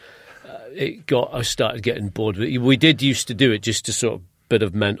chess, I started getting bored with it. We did used to do it just to sort of bit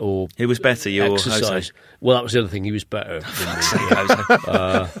of mental. Who was better, you or exercise. Jose? Well, that was the other thing. He was better than me.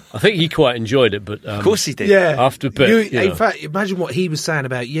 I think he quite enjoyed it, but Of course he did. Yeah. after a bit, In fact, imagine what he was saying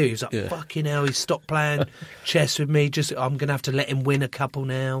about you. He was like, Yeah. fucking hell, he stopped playing chess with me. I'm going to have to let him win a couple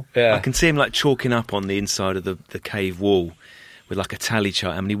now. yeah. I can see him like chalking up on the inside of the cave wall with like a tally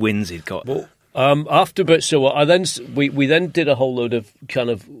chart how many wins he'd got. After a bit, so we then did a whole load of kind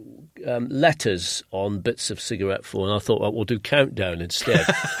of letters on bits of cigarette foil, and I thought, well, we'll do countdown instead.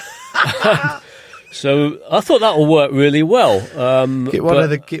 So I thought that will work really well. Get one of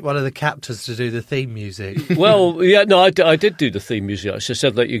the captors to do the theme music. Well, yeah, no, I did do the theme music. I just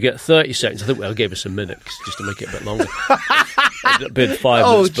said that you get 30 seconds. I think I gave us a minute just to make it a bit longer. A bit 5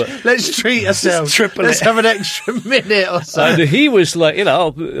 minutes, but let's treat ourselves. Let's have an extra minute or so. and he was like,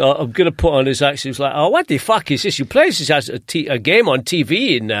 I'm going to put on his accent. He was like, oh, what the fuck is this? You play this as a game on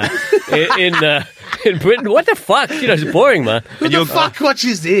TV in Britain? What the fuck? It's boring, man. Who the fuck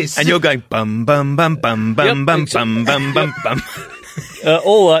watches this? And you're going bum bum bum bum bum bum bum bum bum bum.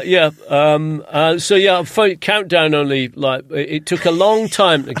 All that, yeah. So yeah, countdown only. Like it took a long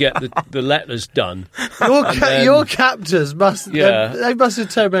time to get the letters done. Your captors must. Yeah. They must have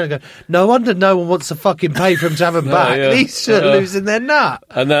turned around and go, no wonder no one wants to fucking pay for him to have them back. yeah. These are losing their nut.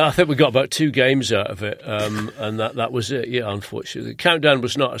 And then I think we got about 2 games out of it, and that was it. Yeah, unfortunately, the countdown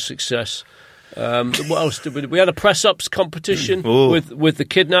was not a success. What else did we do? We had a press-ups competition with the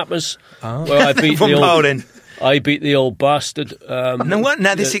kidnappers, where I beat I beat the old bastard.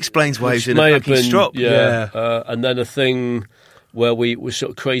 Now this explains why he's in may a have fucking been, strop. Yeah. And then a thing where we was sort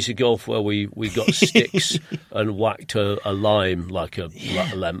of crazy golf, where we got sticks and whacked a lime, like a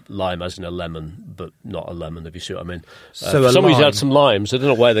lime as in a lemon, but not a lemon, if you see what I mean. Somebody's had some limes. I don't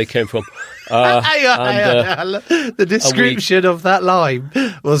know where they came from. The description of that lime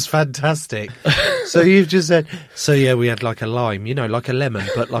was fantastic. So you've just said, we had like a lime, like a lemon,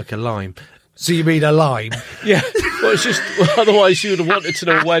 but like a lime. So you mean a lime? Yeah. Well, it's just otherwise you would have wanted to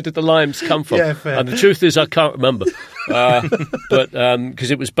know where did the limes come from. Yeah, fair. And the truth is I can't remember, but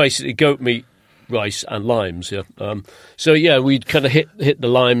because it was basically goat meat, rice, and limes. Yeah. So yeah, we kind of hit the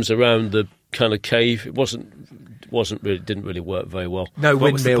limes around the kind of cave. It didn't really work very well. No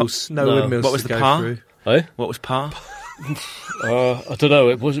windmills. Windmills. What was the par? Through. Eh? What was par? I don't know.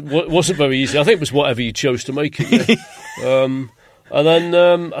 It wasn't very easy. I think it was whatever you chose to make it. Yeah. And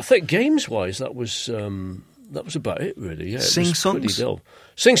then I think games-wise, that was about it, really. Yeah, Sing-songs?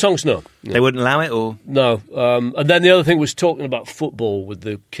 Sing-songs, no. They wouldn't allow it, or no. And then the other thing was talking about football with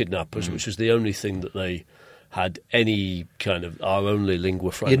the kidnappers, which was the only thing that they had any kind of our only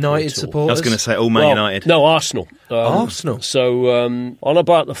lingua franca. United supporters? I was going to say all Man United. No, Arsenal. Arsenal. So on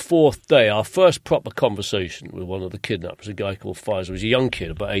about the 4th day, our first proper conversation with one of the kidnappers, a guy called Faisal, was a young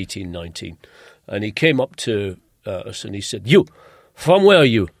kid, about 18, 19, and he came up to us and he said, "You, from where are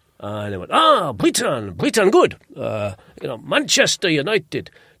you?" And I went, Britain, good. Manchester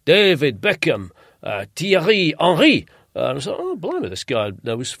United, David Beckham, Thierry Henry. And I said, blimey, this guy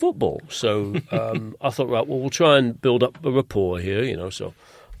knows football. So I thought, right, well, we'll try and build up a rapport here, so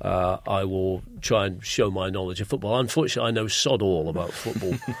I will try and show my knowledge of football. Unfortunately, I know sod all about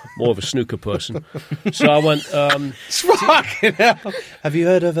football, more of a snooker person. So I went... Have you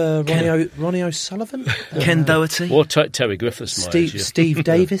heard of Ronnie O'Sullivan? Ken Doherty? Or Terry Griffiths. Steve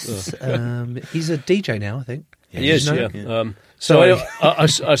Davis. He's a DJ now, I think. He is, yeah. So I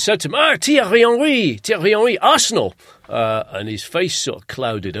said to him, Thierry Henry, Arsenal. And his face sort of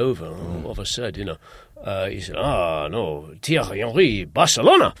clouded over. What have I said, he said, no, Thierry Henry,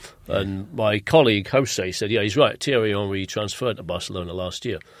 Barcelona. And my colleague, Jose, said, yeah, he's right. Thierry Henry transferred to Barcelona last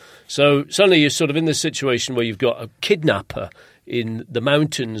year. So suddenly you're sort of in this situation where you've got a kidnapper in the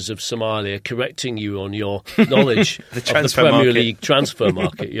mountains of Somalia correcting you on your knowledge of the Premier League transfer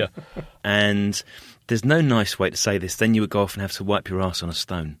market. Yeah. And there's no nice way to say this. Then you would go off and have to wipe your ass on a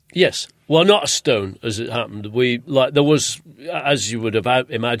stone. Yes. Well, not a stone, as it happened. There was, as you would have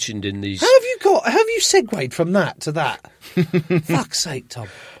imagined in these... Have you segued from that to that? Fuck's sake, Tom.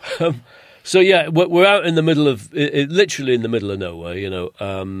 So, yeah, we're out in the middle of... literally in the middle of nowhere,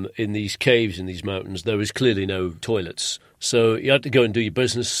 in these caves, in these mountains. There is clearly no toilets. So you had to go and do your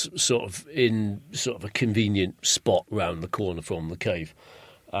business in a convenient spot round the corner from the cave.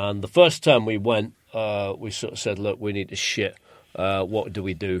 And the first time we went, we sort of said, look, we need to shit. What do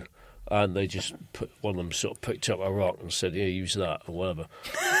we do? And they just one of them sort of picked up a rock and said, yeah, use that or whatever.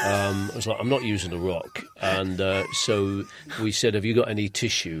 I was like, I'm not using a rock. And so we said, have you got any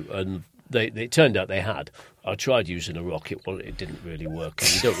tissue? And it turned out they had. I tried using a rock. It didn't really work.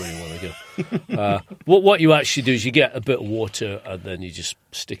 And you don't really want to go. What you actually do is you get a bit of water and then you just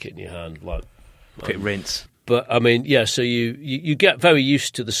stick it in your hand. Quick rinse. But I mean, yeah. So you get very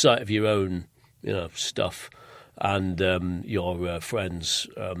used to the sight of your own, stuff, and your friends,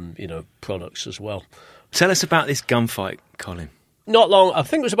 products as well. Tell us about this gunfight, Colin. Not long. I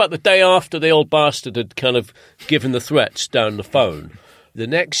think it was about the day after the old bastard had kind of given the threats down the phone. The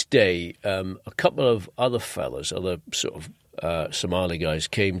next day, a couple of other fellas, other sort of Somali guys,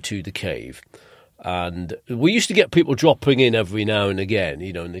 came to the cave. And we used to get people dropping in every now and again,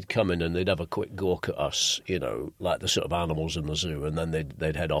 and they'd come in and they'd have a quick gawk at us, like the sort of animals in the zoo, and then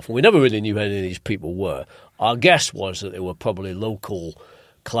they'd head off. And we never really knew who any of these people were. Our guess was that they were probably local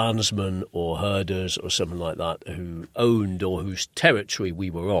clansmen or herders or something like that who owned or whose territory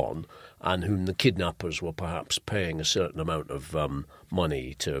we were on, and whom the kidnappers were perhaps paying a certain amount of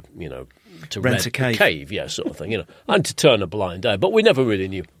money to rent a cave, yeah, sort of thing, and to turn a blind eye. But we never really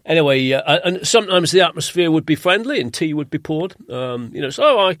knew. Anyway, and sometimes the atmosphere would be friendly and tea would be poured.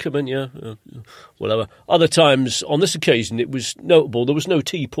 So I come in, whatever. Other times, on this occasion, it was notable there was no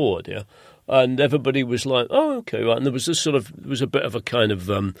tea poured, yeah. And everybody was like, "Oh, okay, right." And there was a bit of a kind of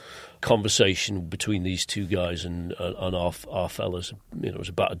conversation between these two guys and our fellas. It was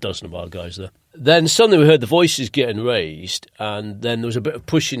about a dozen of our guys there. Then suddenly we heard the voices getting raised, and then there was a bit of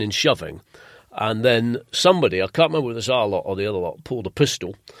pushing and shoving. And then somebody, I can't remember whether it was our lot or the other lot, pulled a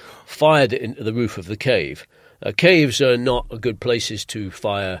pistol, fired it into the roof of the cave. Caves are not good places to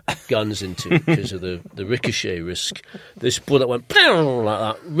fire guns into because of the ricochet risk. This bullet went like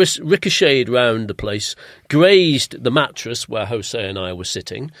that, ricocheted round the place, grazed the mattress where Jose and I were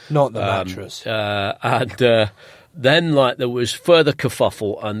sitting. Not the mattress. Then there was further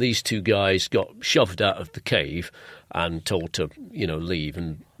kerfuffle, and these two guys got shoved out of the cave and told to, leave.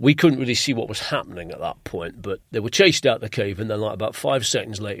 And we couldn't really see what was happening at that point, but they were chased out the cave, and then about 5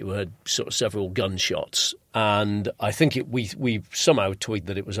 seconds later we heard sort of several gunshots. And I think we somehow twigged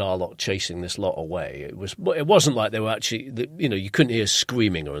that it was our lot chasing this lot away. It wasn't like they were actually, you couldn't hear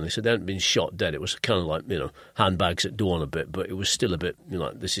screaming or anything. So they hadn't been shot dead. It was kind of like, handbags at dawn a bit, but it was still a bit,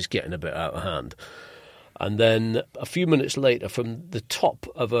 this is getting a bit out of hand. And then a few minutes later, from the top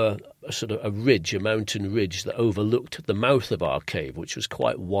of a sort of a ridge, a mountain ridge that overlooked the mouth of our cave, which was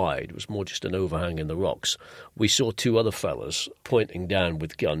quite wide, it was more just an overhang in the rocks, we saw 2 other fellas pointing down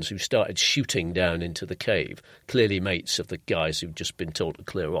with guns who started shooting down into the cave, clearly mates of the guys who'd just been told to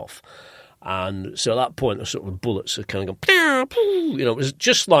clear off. And so at that point, the sort of bullets are kind of going, it was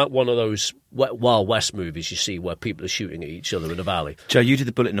just like one of those Wild West movies you see where people are shooting at each other in a valley. Joe, you did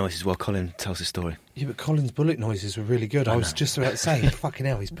the bullet noises while Colin tells the story. Yeah, but Colin's bullet noises were really good. I was just about to say, fucking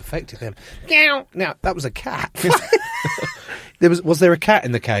hell, he's perfected them. Now, that was a cat. Was there a cat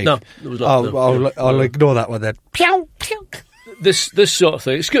in the cave? No, there was not. I'll ignore that one then. Pew, pew. This sort of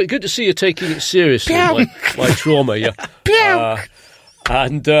thing. It's good to see you taking it seriously, my trauma, yeah. Pew.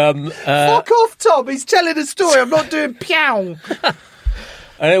 Fuck off, Tom. He's telling a story. I'm not doing pew.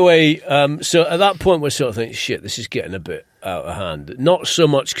 Anyway, so at that point we're sort of thinking, shit, this is getting a bit out of hand. Not so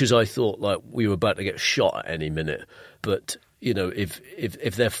much because I thought we were about to get shot at any minute, but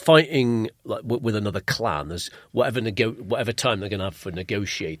if they're fighting with another clan, there's whatever time they're going to have for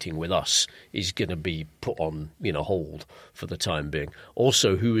negotiating with us is going to be put on hold for the time being.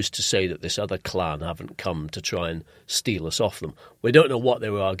 Also, who is to say that this other clan haven't come to try and steal us off them? We don't know what they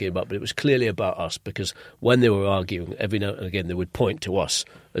were arguing about, but it was clearly about us, because when they were arguing, every now and again they would point to us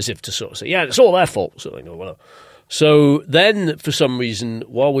as if to sort of say, "Yeah, it's all their fault." So then, for some reason,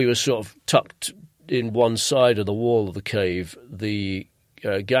 while we were sort of tucked in one side of the wall of the cave, the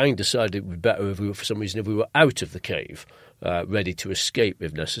gang decided it would be better if we were out of the cave, ready to escape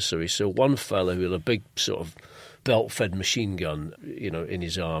if necessary. So one fella who had a big sort of belt-fed machine gun, in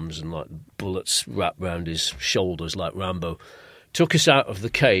his arms and bullets wrapped round his shoulders like Rambo, took us out of the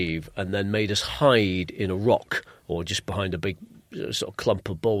cave and then made us hide in a rock or just behind a big sort of clump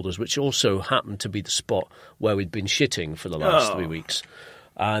of boulders, which also happened to be the spot where we'd been shitting for the last 3 weeks.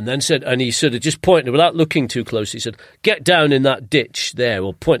 And then he sort of just pointed, without looking too close, he said, "Get down in that ditch there,"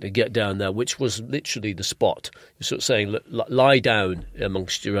 or point to get down there, which was literally the spot. You're sort of saying, lie down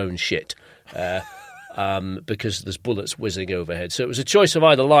amongst your own shit, because there's bullets whizzing overhead. So it was a choice of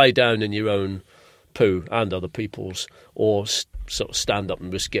either lie down in your own poo and other people's, or sort of stand up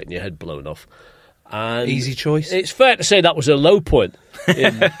and risk getting your head blown off. And easy choice. It's fair to say that was a low point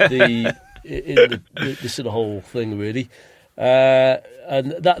in the sort of whole thing, really.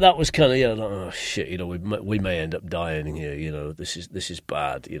 And that was kind of oh shit, we may end up dying here. This is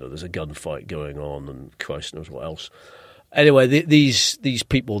bad. There's a gunfight going on, and Christ knows what else. Anyway, these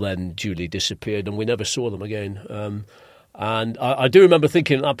people then duly disappeared, and we never saw them again. And I do remember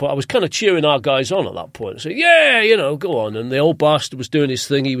thinking at that point, I was kind of cheering our guys on at that point, saying, yeah, go on. And the old bastard was doing his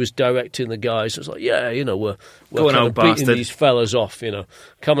thing. He was directing the guys. It's like, yeah, we're kind of beating these fellas off,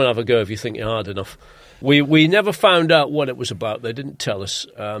 Come and have a go if you think you're hard enough. We never found out what it was about. They didn't tell us.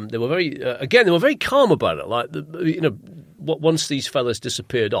 They were very calm about it. Like, once these fellas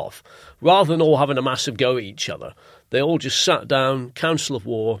disappeared off, rather than all having a massive go at each other, they all just sat down, council of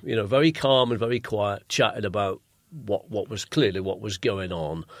war, very calm and very quiet, chatted about what was clearly what was going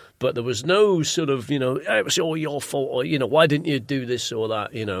on, but there was no sort of it was all your fault, or why didn't you do this or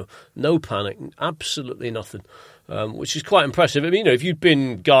that, no panic, absolutely nothing, which is quite impressive. I mean, if you'd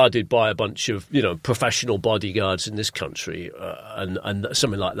been guarded by a bunch of professional bodyguards in this country and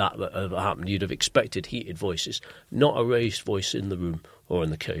something like that happened, you'd have expected heated voices, not a raised voice in the room or in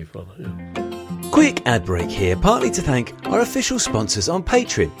the cave, rather. Quick ad break here, partly to thank our official sponsors on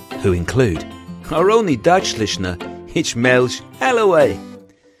Patreon, who include our only Dutch listener, Hitch Melch Halloway,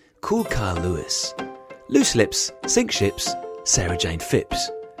 Cool Carl Lewis, Loose Lips, Sink Ships, Sarah Jane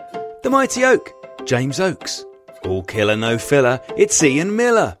Phipps, The Mighty Oak, James Oakes, All Killer No Filler, it's Ian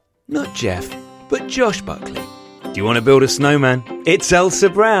Miller, not Jeff, but Josh Buckley. Do you want to build a snowman? It's Elsa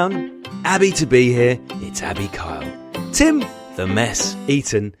Brown. Abby to be here, it's Abby Kyle. Tim, The Mess,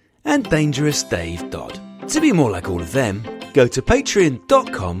 Eaton, and Dangerous Dave Dodd. To be more like all of them, go to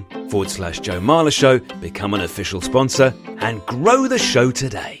patreon.com/Joe Marler Show, become an official sponsor, and grow the show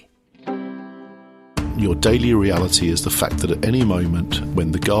today. Your daily reality is the fact that at any moment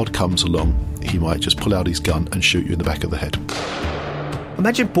when the guard comes along, he might just pull out his gun and shoot you in the back of the head.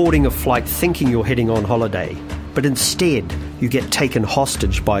 Imagine boarding a flight thinking you're heading on holiday, but instead you get taken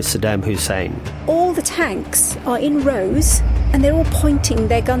hostage by Saddam Hussein. All the tanks are in rows and they're all pointing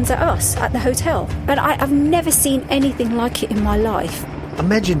their guns at us at the hotel. And I've never seen anything like it in my life.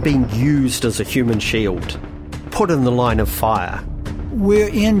 Imagine being used as a human shield, put in the line of fire. We're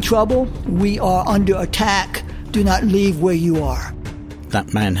in trouble. We are under attack. Do not leave where you are.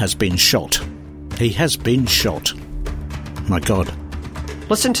 That man has been shot. He has been shot. My God.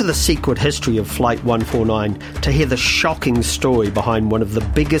 Listen to the secret history of Flight 149 to hear the shocking story behind one of the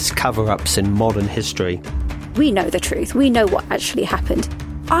biggest cover-ups in modern history. We know the truth. We know what actually happened.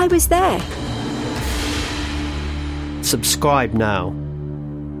 I was there. Subscribe now.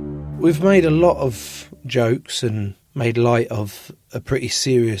 We've made a lot of jokes and made light of a pretty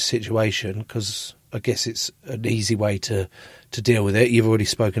serious situation because I guess it's an easy way to deal with it. You've already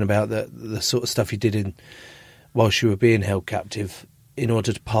spoken about the sort of stuff you did whilst you were being held captive in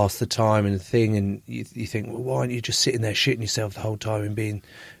order to pass the time and the thing, and you think, well, why aren't you just sitting there shitting yourself the whole time and being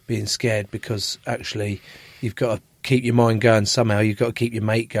scared? Because actually you've got to keep your mind going somehow, you've got to keep your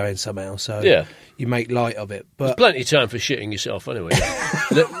mate going somehow, so yeah, you make light of it. But there's plenty of time for shitting yourself anyway.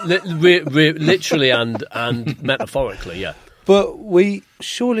 Literally and metaphorically, yeah. But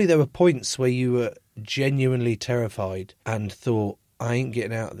surely there were points where you were genuinely terrified and thought, I ain't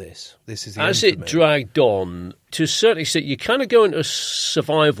getting out of this. This is the as end it for me. dragged on, to a certain extent, you kind of go into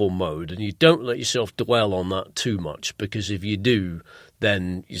survival mode and you don't let yourself dwell on that too much, because if you do,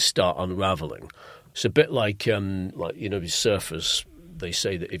 then you start unravelling. It's a bit like surfers. They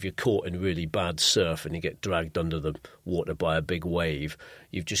say that if you're caught in really bad surf and you get dragged under the water by a big wave,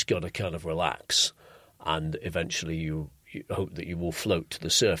 you've just got to kind of relax, and eventually you hope that you will float to the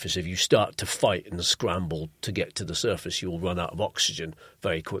surface. If you start to fight and scramble to get to the surface, you'll run out of oxygen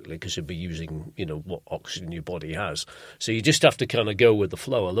very quickly because you'll be using, what oxygen your body has. So you just have to kind of go with the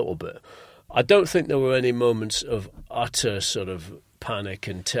flow a little bit. I don't think there were any moments of utter sort of panic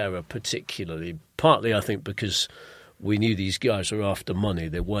and terror particularly, partly I think because we knew these guys were after money.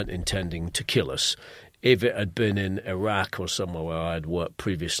 They weren't intending to kill us. If it had been in Iraq or somewhere where I had worked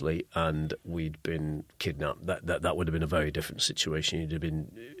previously and we'd been kidnapped, that would have been a very different situation. You'd have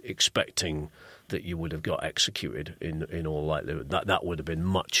been expecting that you would have got executed in all likelihood. That would have been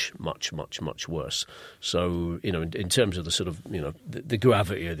much, much, much, much worse. So, in terms of the sort of, the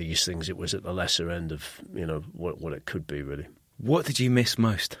gravity of these things, it was at the lesser end of, what it could be, really. What did you miss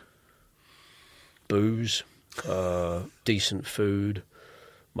most? Booze, decent food,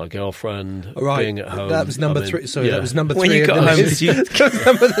 my girlfriend, right. being at home. That was number three. Sorry, yeah. that was number when three. You got home, that was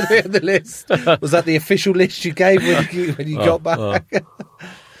number 3 on the list. Was that the official list you gave when you got back?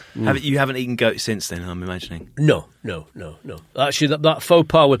 You haven't eaten goat since then, I'm imagining. No. Actually, that faux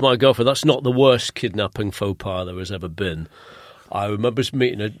pas with my girlfriend, that's not the worst kidnapping faux pas there has ever been. I remember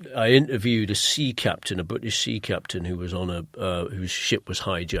I interviewed a British sea captain who was on whose ship was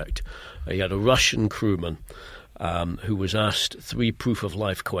hijacked. He had a Russian crewman who was asked 3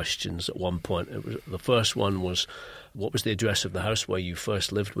 proof-of-life questions at one point. The first one was, what was the address of the house where you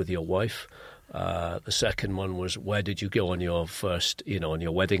first lived with your wife? The second one was, where did you go on your first, on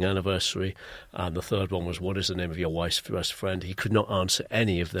your wedding anniversary? And the third one was, what is the name of your wife's best friend? He could not answer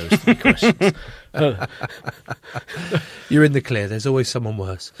any of those 3 questions. You're in the clear. There's always someone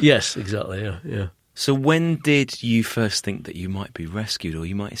worse. Yes, exactly. Yeah. So when did you first think that you might be rescued or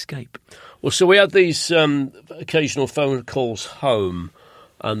you might escape? Well, so we had these occasional phone calls home,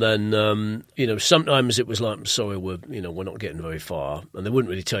 and then sometimes it was like, I'm sorry, we're not getting very far, and they wouldn't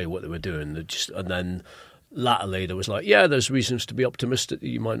really tell you what they were doing. And then latterly there was like, yeah, there's reasons to be optimistic that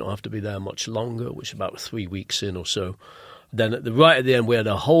you might not have to be there much longer, which is about 3 weeks in or so. Then right at the end we had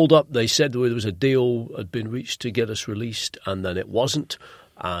a hold up. They said there was a deal had been reached to get us released, and then it wasn't.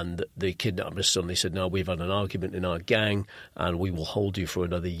 And the kidnappers suddenly said, no, we've had an argument in our gang and we will hold you for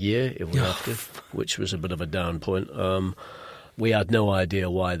another year if we have to, which was a bit of a down point. We had no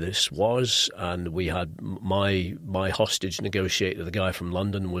idea why this was, and we had my hostage negotiator, the guy from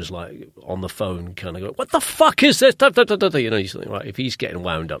London, was like on the phone kind of going, what the fuck is this? You think, right, if he's getting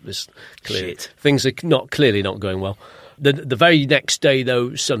wound up, this clearly, things are clearly not going well. The very next day,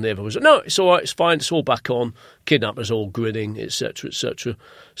 though, suddenly everyone was like, no, it's all right, it's fine, it's all back on. Kidnappers all grinning, etc., etc.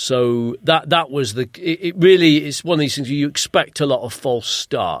 So that was it really is one of these things you expect a lot of false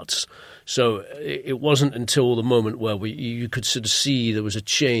starts. So it wasn't until the moment where you could sort of see there was a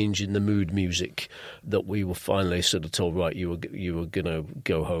change in the mood music that we were finally sort of told, right, you were going to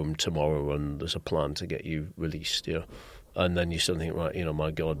go home tomorrow and there's a plan to get you released, And then you suddenly think, right, my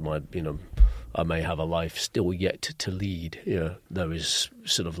God, I may have a life still yet to lead. There is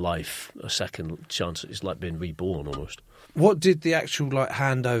sort of life, a second chance. It's like being reborn almost. What did the actual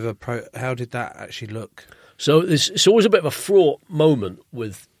handover? How did that actually look? So it's always a bit of a fraught moment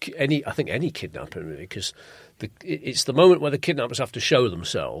with any kidnapping, really, because it's the moment where the kidnappers have to show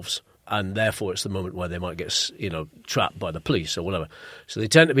themselves, and therefore it's the moment where they might get trapped by the police or whatever. So they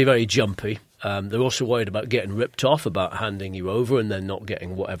tend to be very jumpy. They're also worried about getting ripped off, about handing you over and then not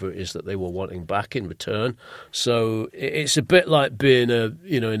getting whatever it is that they were wanting back in return. So it's a bit like being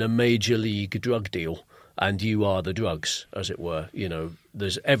in a major league drug deal, and you are the drugs, as it were.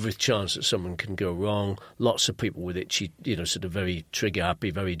 There's every chance that someone can go wrong. Lots of people with itchy, sort of very trigger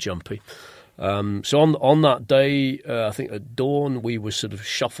happy, very jumpy. So on that day, I think at dawn, we were sort of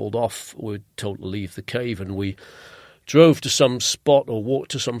shuffled off. We were told to leave the cave, and we drove to some spot or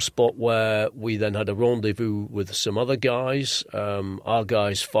walked to some spot where we then had a rendezvous with some other guys. Our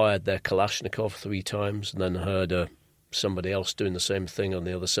guys fired their Kalashnikov 3 times and then heard somebody else doing the same thing on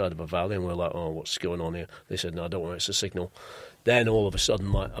the other side of a valley, and we're like, oh, what's going on here? They said, no, don't worry, it's a signal. Then all of a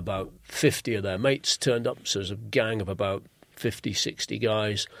sudden, about 50 of their mates turned up, so there's a gang of about 50, 60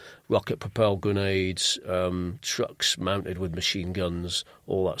 guys, rocket-propelled grenades, trucks mounted with machine guns,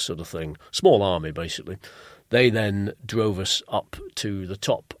 all that sort of thing. Small army, basically. They then drove us up to the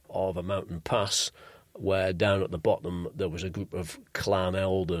top of a mountain pass, where down at the bottom there was a group of clan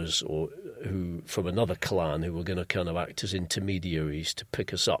elders who from another clan who were going to kind of act as intermediaries to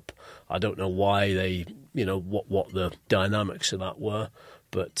pick us up. I don't know why they, what the dynamics of that were,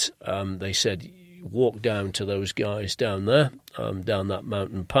 but they said, walk down to those guys down there, down that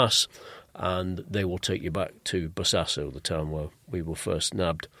mountain pass, and they will take you back to Bosaso, the town where we were first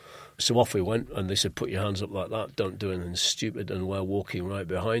nabbed. So off we went, and they said, put your hands up like that, don't do anything stupid, and we're walking right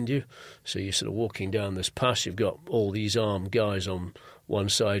behind you. So you're sort of walking down this pass, you've got all these armed guys on one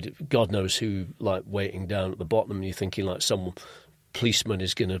side, God knows who, waiting down at the bottom, and you're thinking some policeman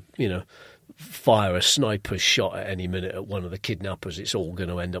is going to, fire a sniper shot at any minute at one of the kidnappers. It's all going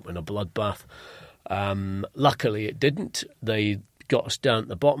to end up in a bloodbath. Luckily it didn't. They got us down at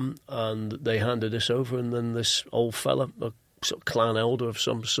the bottom, and they handed us over, and then this old fella, a sort of clan elder of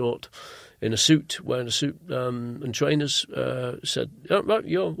some sort, in a suit, wearing a suit and trainers, said, oh, right,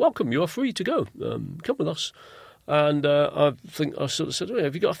 you're welcome, you're free to go, come with us. And I think I sort of said,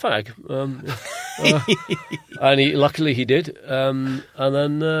 have you got a fag? And luckily he did. And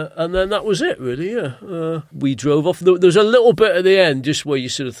then that was it, really, yeah. We drove off. There was a little bit at the end just where you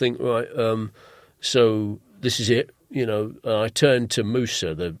sort of think, right, so this is it, I turned to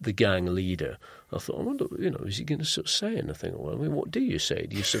Musa, the gang leader. I thought, I wonder, is he going to sort of say anything? I mean, what do you say?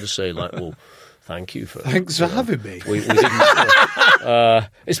 Do you sort of say well, thank you for... Thanks for having me. We didn't...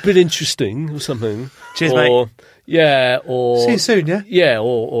 it's been interesting or something. Cheers, mate. Yeah, or... See you soon, yeah? Yeah,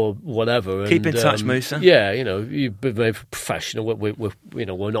 or whatever. Keep in touch, Musa. Yeah, you've been very professional.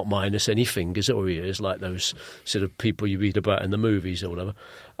 We're not minus any fingers or ears like those sort of people you read about in the movies or whatever.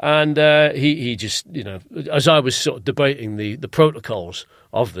 And he just, as I was sort of debating the protocols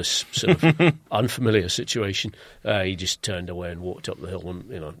of this sort of unfamiliar situation, he just turned away and walked up the hill,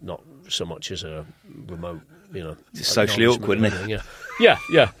 and not so much as a remote It's socially awkward, isn't it? Yeah.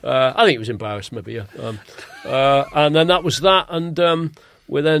 I think it was embarrassed, maybe. Yeah. And then that was that, and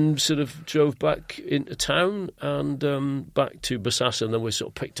we then sort of drove back into town and back to Bosasa, and then we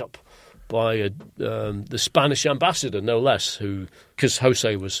sort of picked up by the Spanish ambassador, no less, because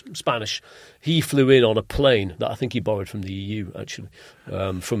Jose was Spanish. He flew in on a plane that I think he borrowed from the EU, actually,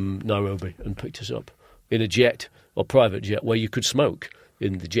 from Nairobi, and picked us up in a jet, or private jet, where you could smoke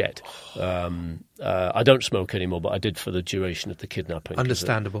in the jet. I don't smoke anymore, but I did for the duration of the kidnapping.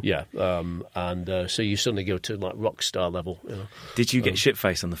 Understandable. And so you suddenly go to like rock star level. Did you get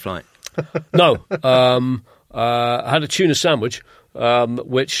shit-faced on the flight? No. I had a tuna sandwich,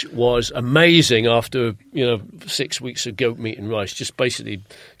 which was amazing after 6 weeks of goat meat and rice. Just basically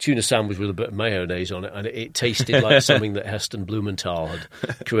tuna sandwich with a bit of mayonnaise on it, and it tasted like something that Heston Blumenthal had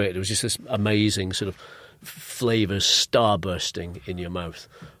created. It was just this amazing sort of flavours starbursting in your mouth.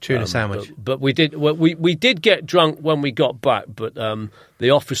 Tuna sandwich. But we did get drunk when we got back, but the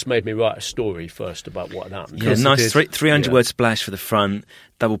office made me write a story first about what had happened. Yeah, nice 300-word splash for the front,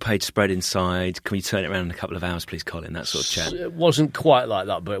 double-page spread inside. Can we turn it around in a couple of hours, please, Colin? That sort of chat. It wasn't quite like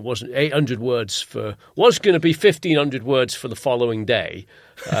that, but it wasn't 800 words for... was going to be 1,500 words for the following day.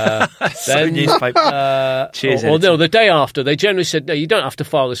 Then newspaper. Cheers. No, the day after, they generally said, no, you don't have to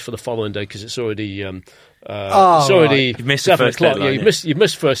file this for the following day because it's already... it's already You've missed 7 the first o'clock. deadline, You've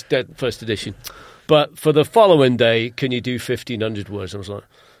missed first edition. But for the following day, can you do 1,500 words? I was like,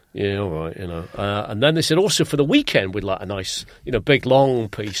 yeah, all right, and then they said also for the weekend we'd like a nice, big long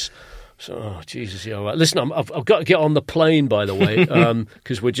piece. So, oh, Jesus, yeah, all right. Listen, I've got to get on the plane, by the way,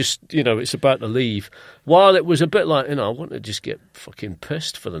 because we're just, it's about to leave. While it was a bit like, I want to just get fucking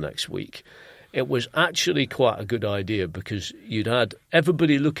pissed for the next week, it was actually quite a good idea because you'd had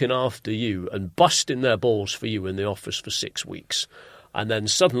everybody looking after you and busting their balls for you in the office for 6 weeks. And then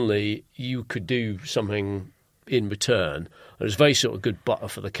suddenly you could do something in return. It was very sort of good butter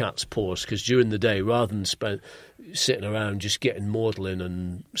for the cat's paws because during the day, rather than sitting around just getting maudlin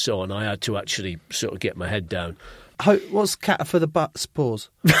and so on, I had to actually sort of get my head down. What's cat for the butt's paws?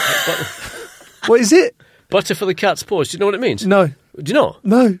 What is it? Butter for the cat's paws. Do you know what it means? No. Do you not?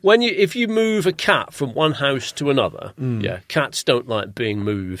 No. If you move a cat from one house to another, cats don't like being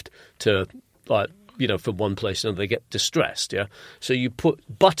moved to from one place to another. They get distressed, So you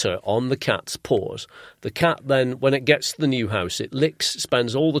put butter on the cat's paws. The cat then, when it gets to the new house, it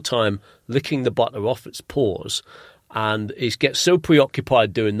spends all the time licking the butter off its paws, and it gets so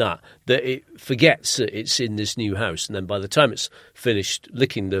preoccupied doing that it forgets that it's in this new house. And then by the time it's finished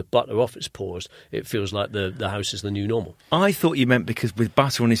licking the butter off its paws, it feels like the house is the new normal. I thought you meant because with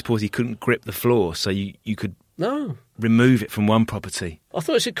butter on his paws he couldn't grip the floor, so you could... No. Remove it from one property. I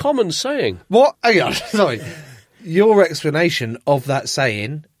thought it's a common saying. What? Hang on, sorry. Your explanation of that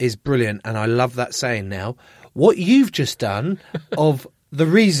saying is brilliant, and I love that saying now. What you've just done of the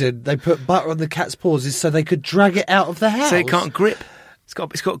reason they put butter on the cat's paws is so they could drag it out of the house. So it can't grip.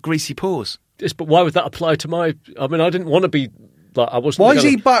 It's got greasy paws. Yes, but why would that apply to my... I mean, I didn't want to be... I wasn't. Why is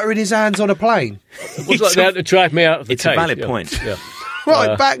he buttering his hands on a plane? It was like they had to drag me out of the It's cage. a valid point. Yeah.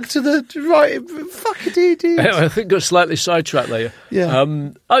 Right, back to the... Right, fuck it, dude. I think got slightly sidetracked there. Yeah.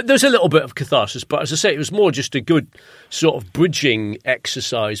 There's a little bit of catharsis, but as I say, it was more just a good sort of bridging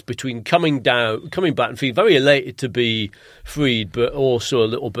exercise between coming back and feeling very elated to be freed, but also a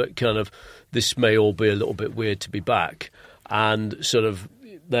little bit kind of, this may all be a little bit weird to be back, and sort of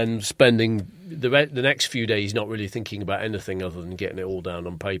then spending the next few days not really thinking about anything other than getting it all down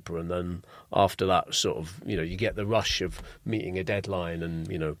on paper, and then after that sort of, you get the rush of meeting a deadline and,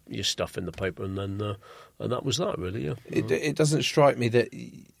 your stuff in the paper, and then and that was that, really, yeah. It doesn't strike me that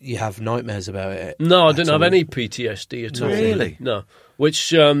you have nightmares about it. No, I didn't have any PTSD at all. Really? No.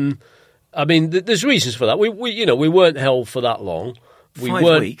 Which, I mean, there's reasons for that. We weren't held for that long. We 5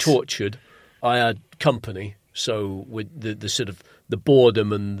 weren't weeks. tortured. I had company, so with the sort of the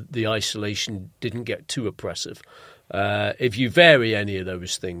boredom and the isolation didn't get too oppressive. If you vary any of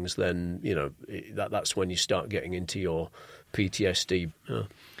those things, then that's when you start getting into your PTSD.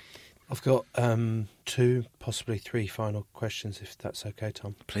 I've got 2, possibly 3 final questions, if that's okay,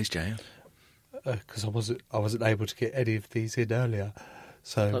 Tom. Please, Jay. Because I wasn't able to get any of these in earlier.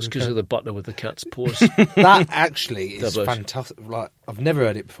 So that's because of the butter with the cat's paws. That actually is fantastic. Like, I've never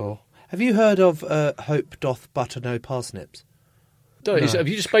heard it before. Have you heard of Hope doth butter no parsnips? No. Have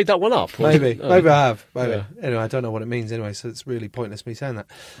you just made that one up? Maybe I have. Maybe. Yeah. Anyway, I don't know what it means anyway, so it's really pointless me saying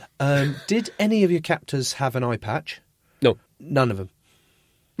that. Did any of your captors have an eye patch? No. None of them?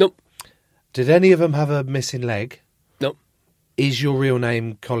 Nope. Did any of them have a missing leg? Nope. Is your real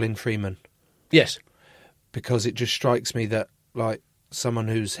name Colin Freeman? Yes. Because it just strikes me that, like, someone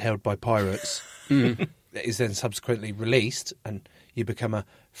who's held by pirates is then subsequently released and you become a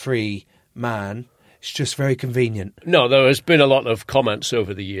free man. It's just very convenient. No, there has been a lot of comments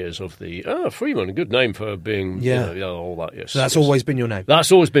over the years of the Freeman, good name for being, all that. Yes, so that's always been your name.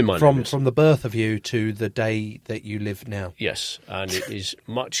 That's always been my name. From the birth of you to the day that you live now. Yes, and it is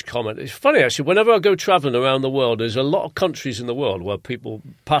much comment. It's funny actually. Whenever I go travelling around the world, there's a lot of countries in the world where people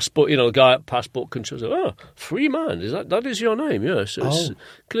passport, a guy at passport control says, Freeman, that is your name? Yes. Yeah, so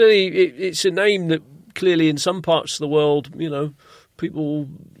clearly, it's a name that clearly in some parts of the world, people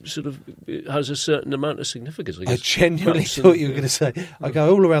sort of, it has a certain amount of significance. I genuinely thought you were going to say, I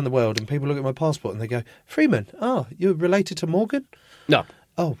go all around the world and people look at my passport and they go, Freeman, you're related to Morgan? No.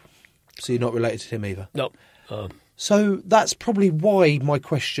 Oh, so you're not related to him either? No. So that's probably why my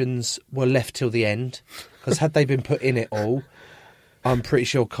questions were left till the end, because had they been put in it all, I'm pretty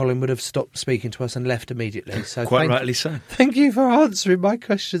sure Colin would have stopped speaking to us and left immediately. So quite rightly so. Thank you for answering my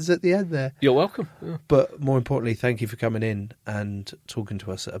questions at the end there. You're welcome. Yeah. But more importantly, thank you for coming in and talking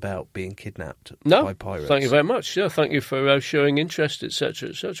to us about being kidnapped by pirates. Thank you very much. Yeah, thank you for showing interest, etc.,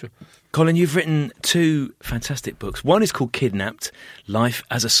 etc. Colin, you've written 2 fantastic books. One is called Kidnapped, Life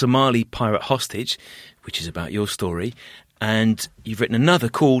as a Somali Pirate Hostage, which is about your story. And you've written another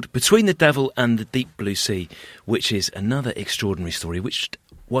called Between the Devil and the Deep Blue Sea, which is another extraordinary story.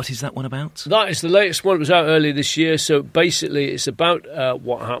 What is that one about? That is the latest one. It was out earlier this year. So basically it's about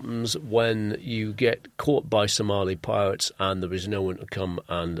what happens when you get caught by Somali pirates and there is no one to come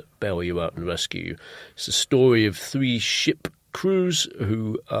and bail you out and rescue you. It's the story of 3 ship crews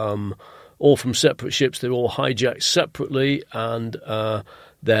who, all from separate ships, they're all hijacked separately, and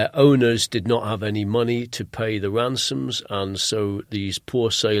their owners did not have any money to pay the ransoms, and so these poor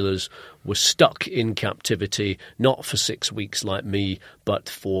sailors were stuck in captivity, not for 6 weeks like me, but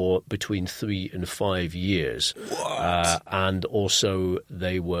for between 3 and 5 years. And also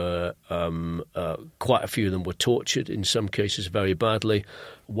they were, quite a few of them were tortured, in some cases very badly.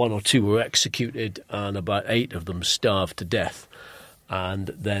 1 or 2 were executed, and about 8 of them starved to death. And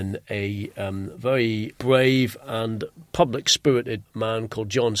then a very brave and public-spirited man called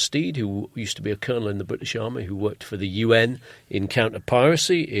John Steed, who used to be a colonel in the British Army, who worked for the UN in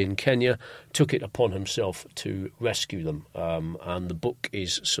counter-piracy in Kenya, took it upon himself to rescue them. And the book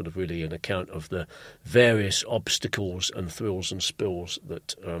is sort of really an account of the various obstacles and thrills and spills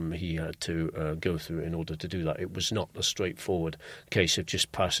that he had to go through in order to do that. It was not a straightforward case of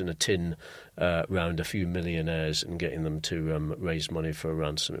just passing a tin round a few millionaires and getting them to raise money for a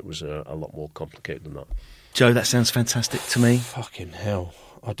ransom. It was a lot more complicated than that. Joe, that sounds fantastic to me. Fucking hell.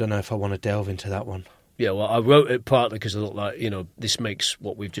 I don't know if I want to delve into that one. Yeah, well, I wrote it partly because I thought, like, this makes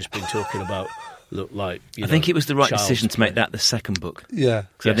what we've just been talking about look like, I think it was the right decision to make that the second book. Yeah.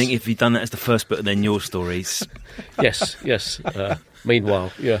 Because I think if you'd done that as the first book and then your stories... Yes.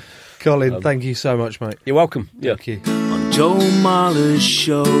 Meanwhile, yeah. Colin, thank you so much, mate. You're welcome. Yeah. Thank you. On Joe Marler's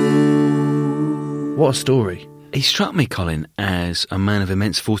show. What a story. He struck me, Colin, as a man of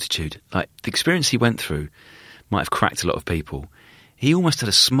immense fortitude. Like, the experience he went through might have cracked a lot of people. He almost had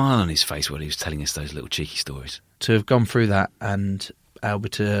a smile on his face while he was telling us those little cheeky stories. To have gone through that and able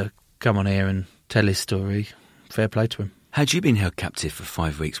to come on here and tell his story, fair play to him. Had you been held captive for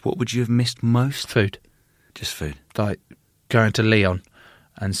 5 weeks, what would you have missed most? Food. Just food? Like going to Leon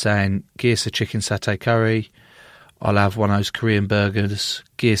and saying, give us a chicken satay curry, I'll have one of those Korean burgers,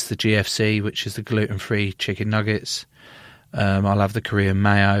 give us the GFC, which is the gluten-free chicken nuggets, I'll have the Korean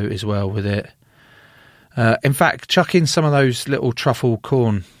mayo as well with it. In fact, chuck in some of those little truffle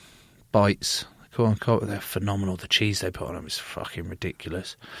corn bites. They're phenomenal. The cheese they put on them is fucking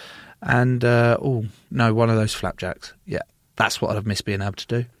ridiculous. And, one of those flapjacks. Yeah, that's what I'd have missed being able to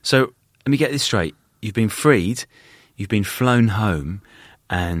do. So, let me get this straight. You've been freed, you've been flown home,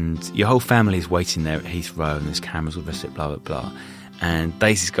 and your whole family is waiting there at Heathrow, and there's cameras, all the rest of it, blah, blah, blah. And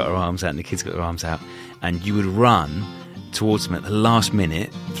Daisy's got her arms out, and the kids got their arms out, and you would run towards them at the last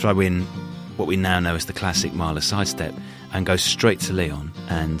minute, throw in what we now know as the classic Marler sidestep, and go straight to Leon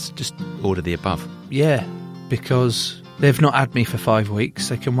and just order the above. Yeah, because they've not had me for 5 weeks.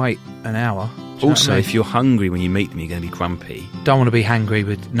 They can wait an hour. Also, if you're hungry when you meet them, you're going to be grumpy. Don't want to be hangry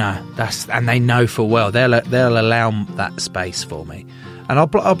with... No, and they know full well. They'll allow that space for me. And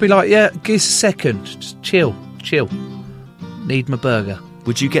I'll be like, yeah, give us a second. Just chill. Need my burger.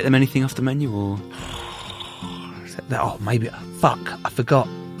 Would you get them anything off the menu, or...? Oh, maybe... Fuck, I forgot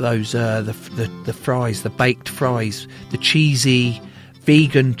those, the fries, the baked fries, the cheesy,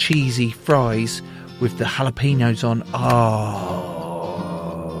 vegan cheesy fries with the jalapenos on. Oh...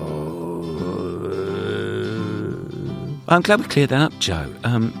 I'm glad we cleared that up, Joe.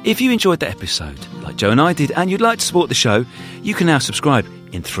 If you enjoyed that episode, like Joe and I did, and you'd like to support the show, you can now subscribe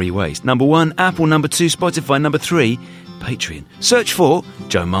in 3 ways. Number 1, Apple. Number 2, Spotify. Number 3, Patreon. Search for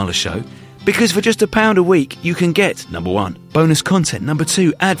Joe Marler Show, because for just £1 a week, you can get, number 1, bonus content. Number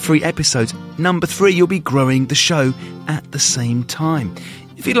 2, ad-free episodes. Number 3, you'll be growing the show at the same time.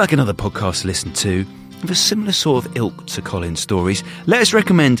 If you'd like another podcast to listen to, of a similar sort of ilk to Colin's stories, let us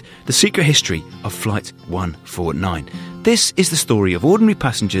recommend The Secret History of Flight 149. This is the story of ordinary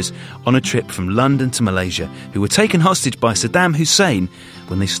passengers on a trip from London to Malaysia who were taken hostage by Saddam Hussein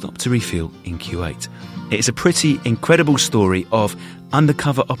when they stopped to refuel in Kuwait. It is a pretty incredible story of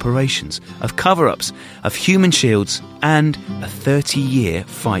undercover operations, of cover-ups, of human shields, and a 30-year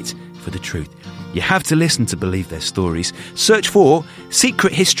fight for the truth. You have to listen to believe their stories. Search for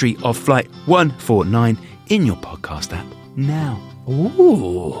Secret History of Flight 149 in your podcast app now.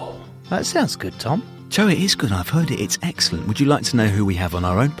 Ooh, that sounds good, Tom. Joe, it is good. I've heard it. It's excellent. Would you like to know who we have on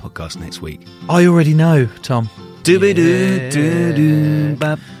our own podcast next week? I already know, Tom. Doo-ba-doo,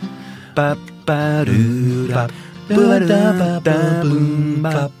 bap, bap, ba-doo, bap, ba-da-ba-ba-boom,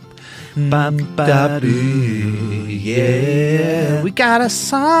 bap. Yeah, we got a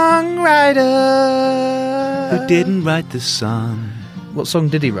songwriter who didn't write the song. What song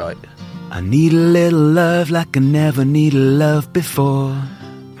did he write? I need a little love like I never needed love before.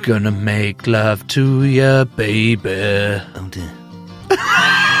 Gonna make love to ya, baby. Oh dear.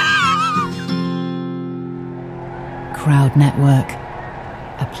 Crowd Network,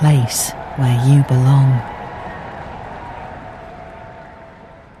 a place where you belong.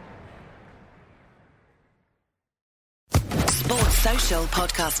 Sports Social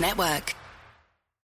Podcast Network.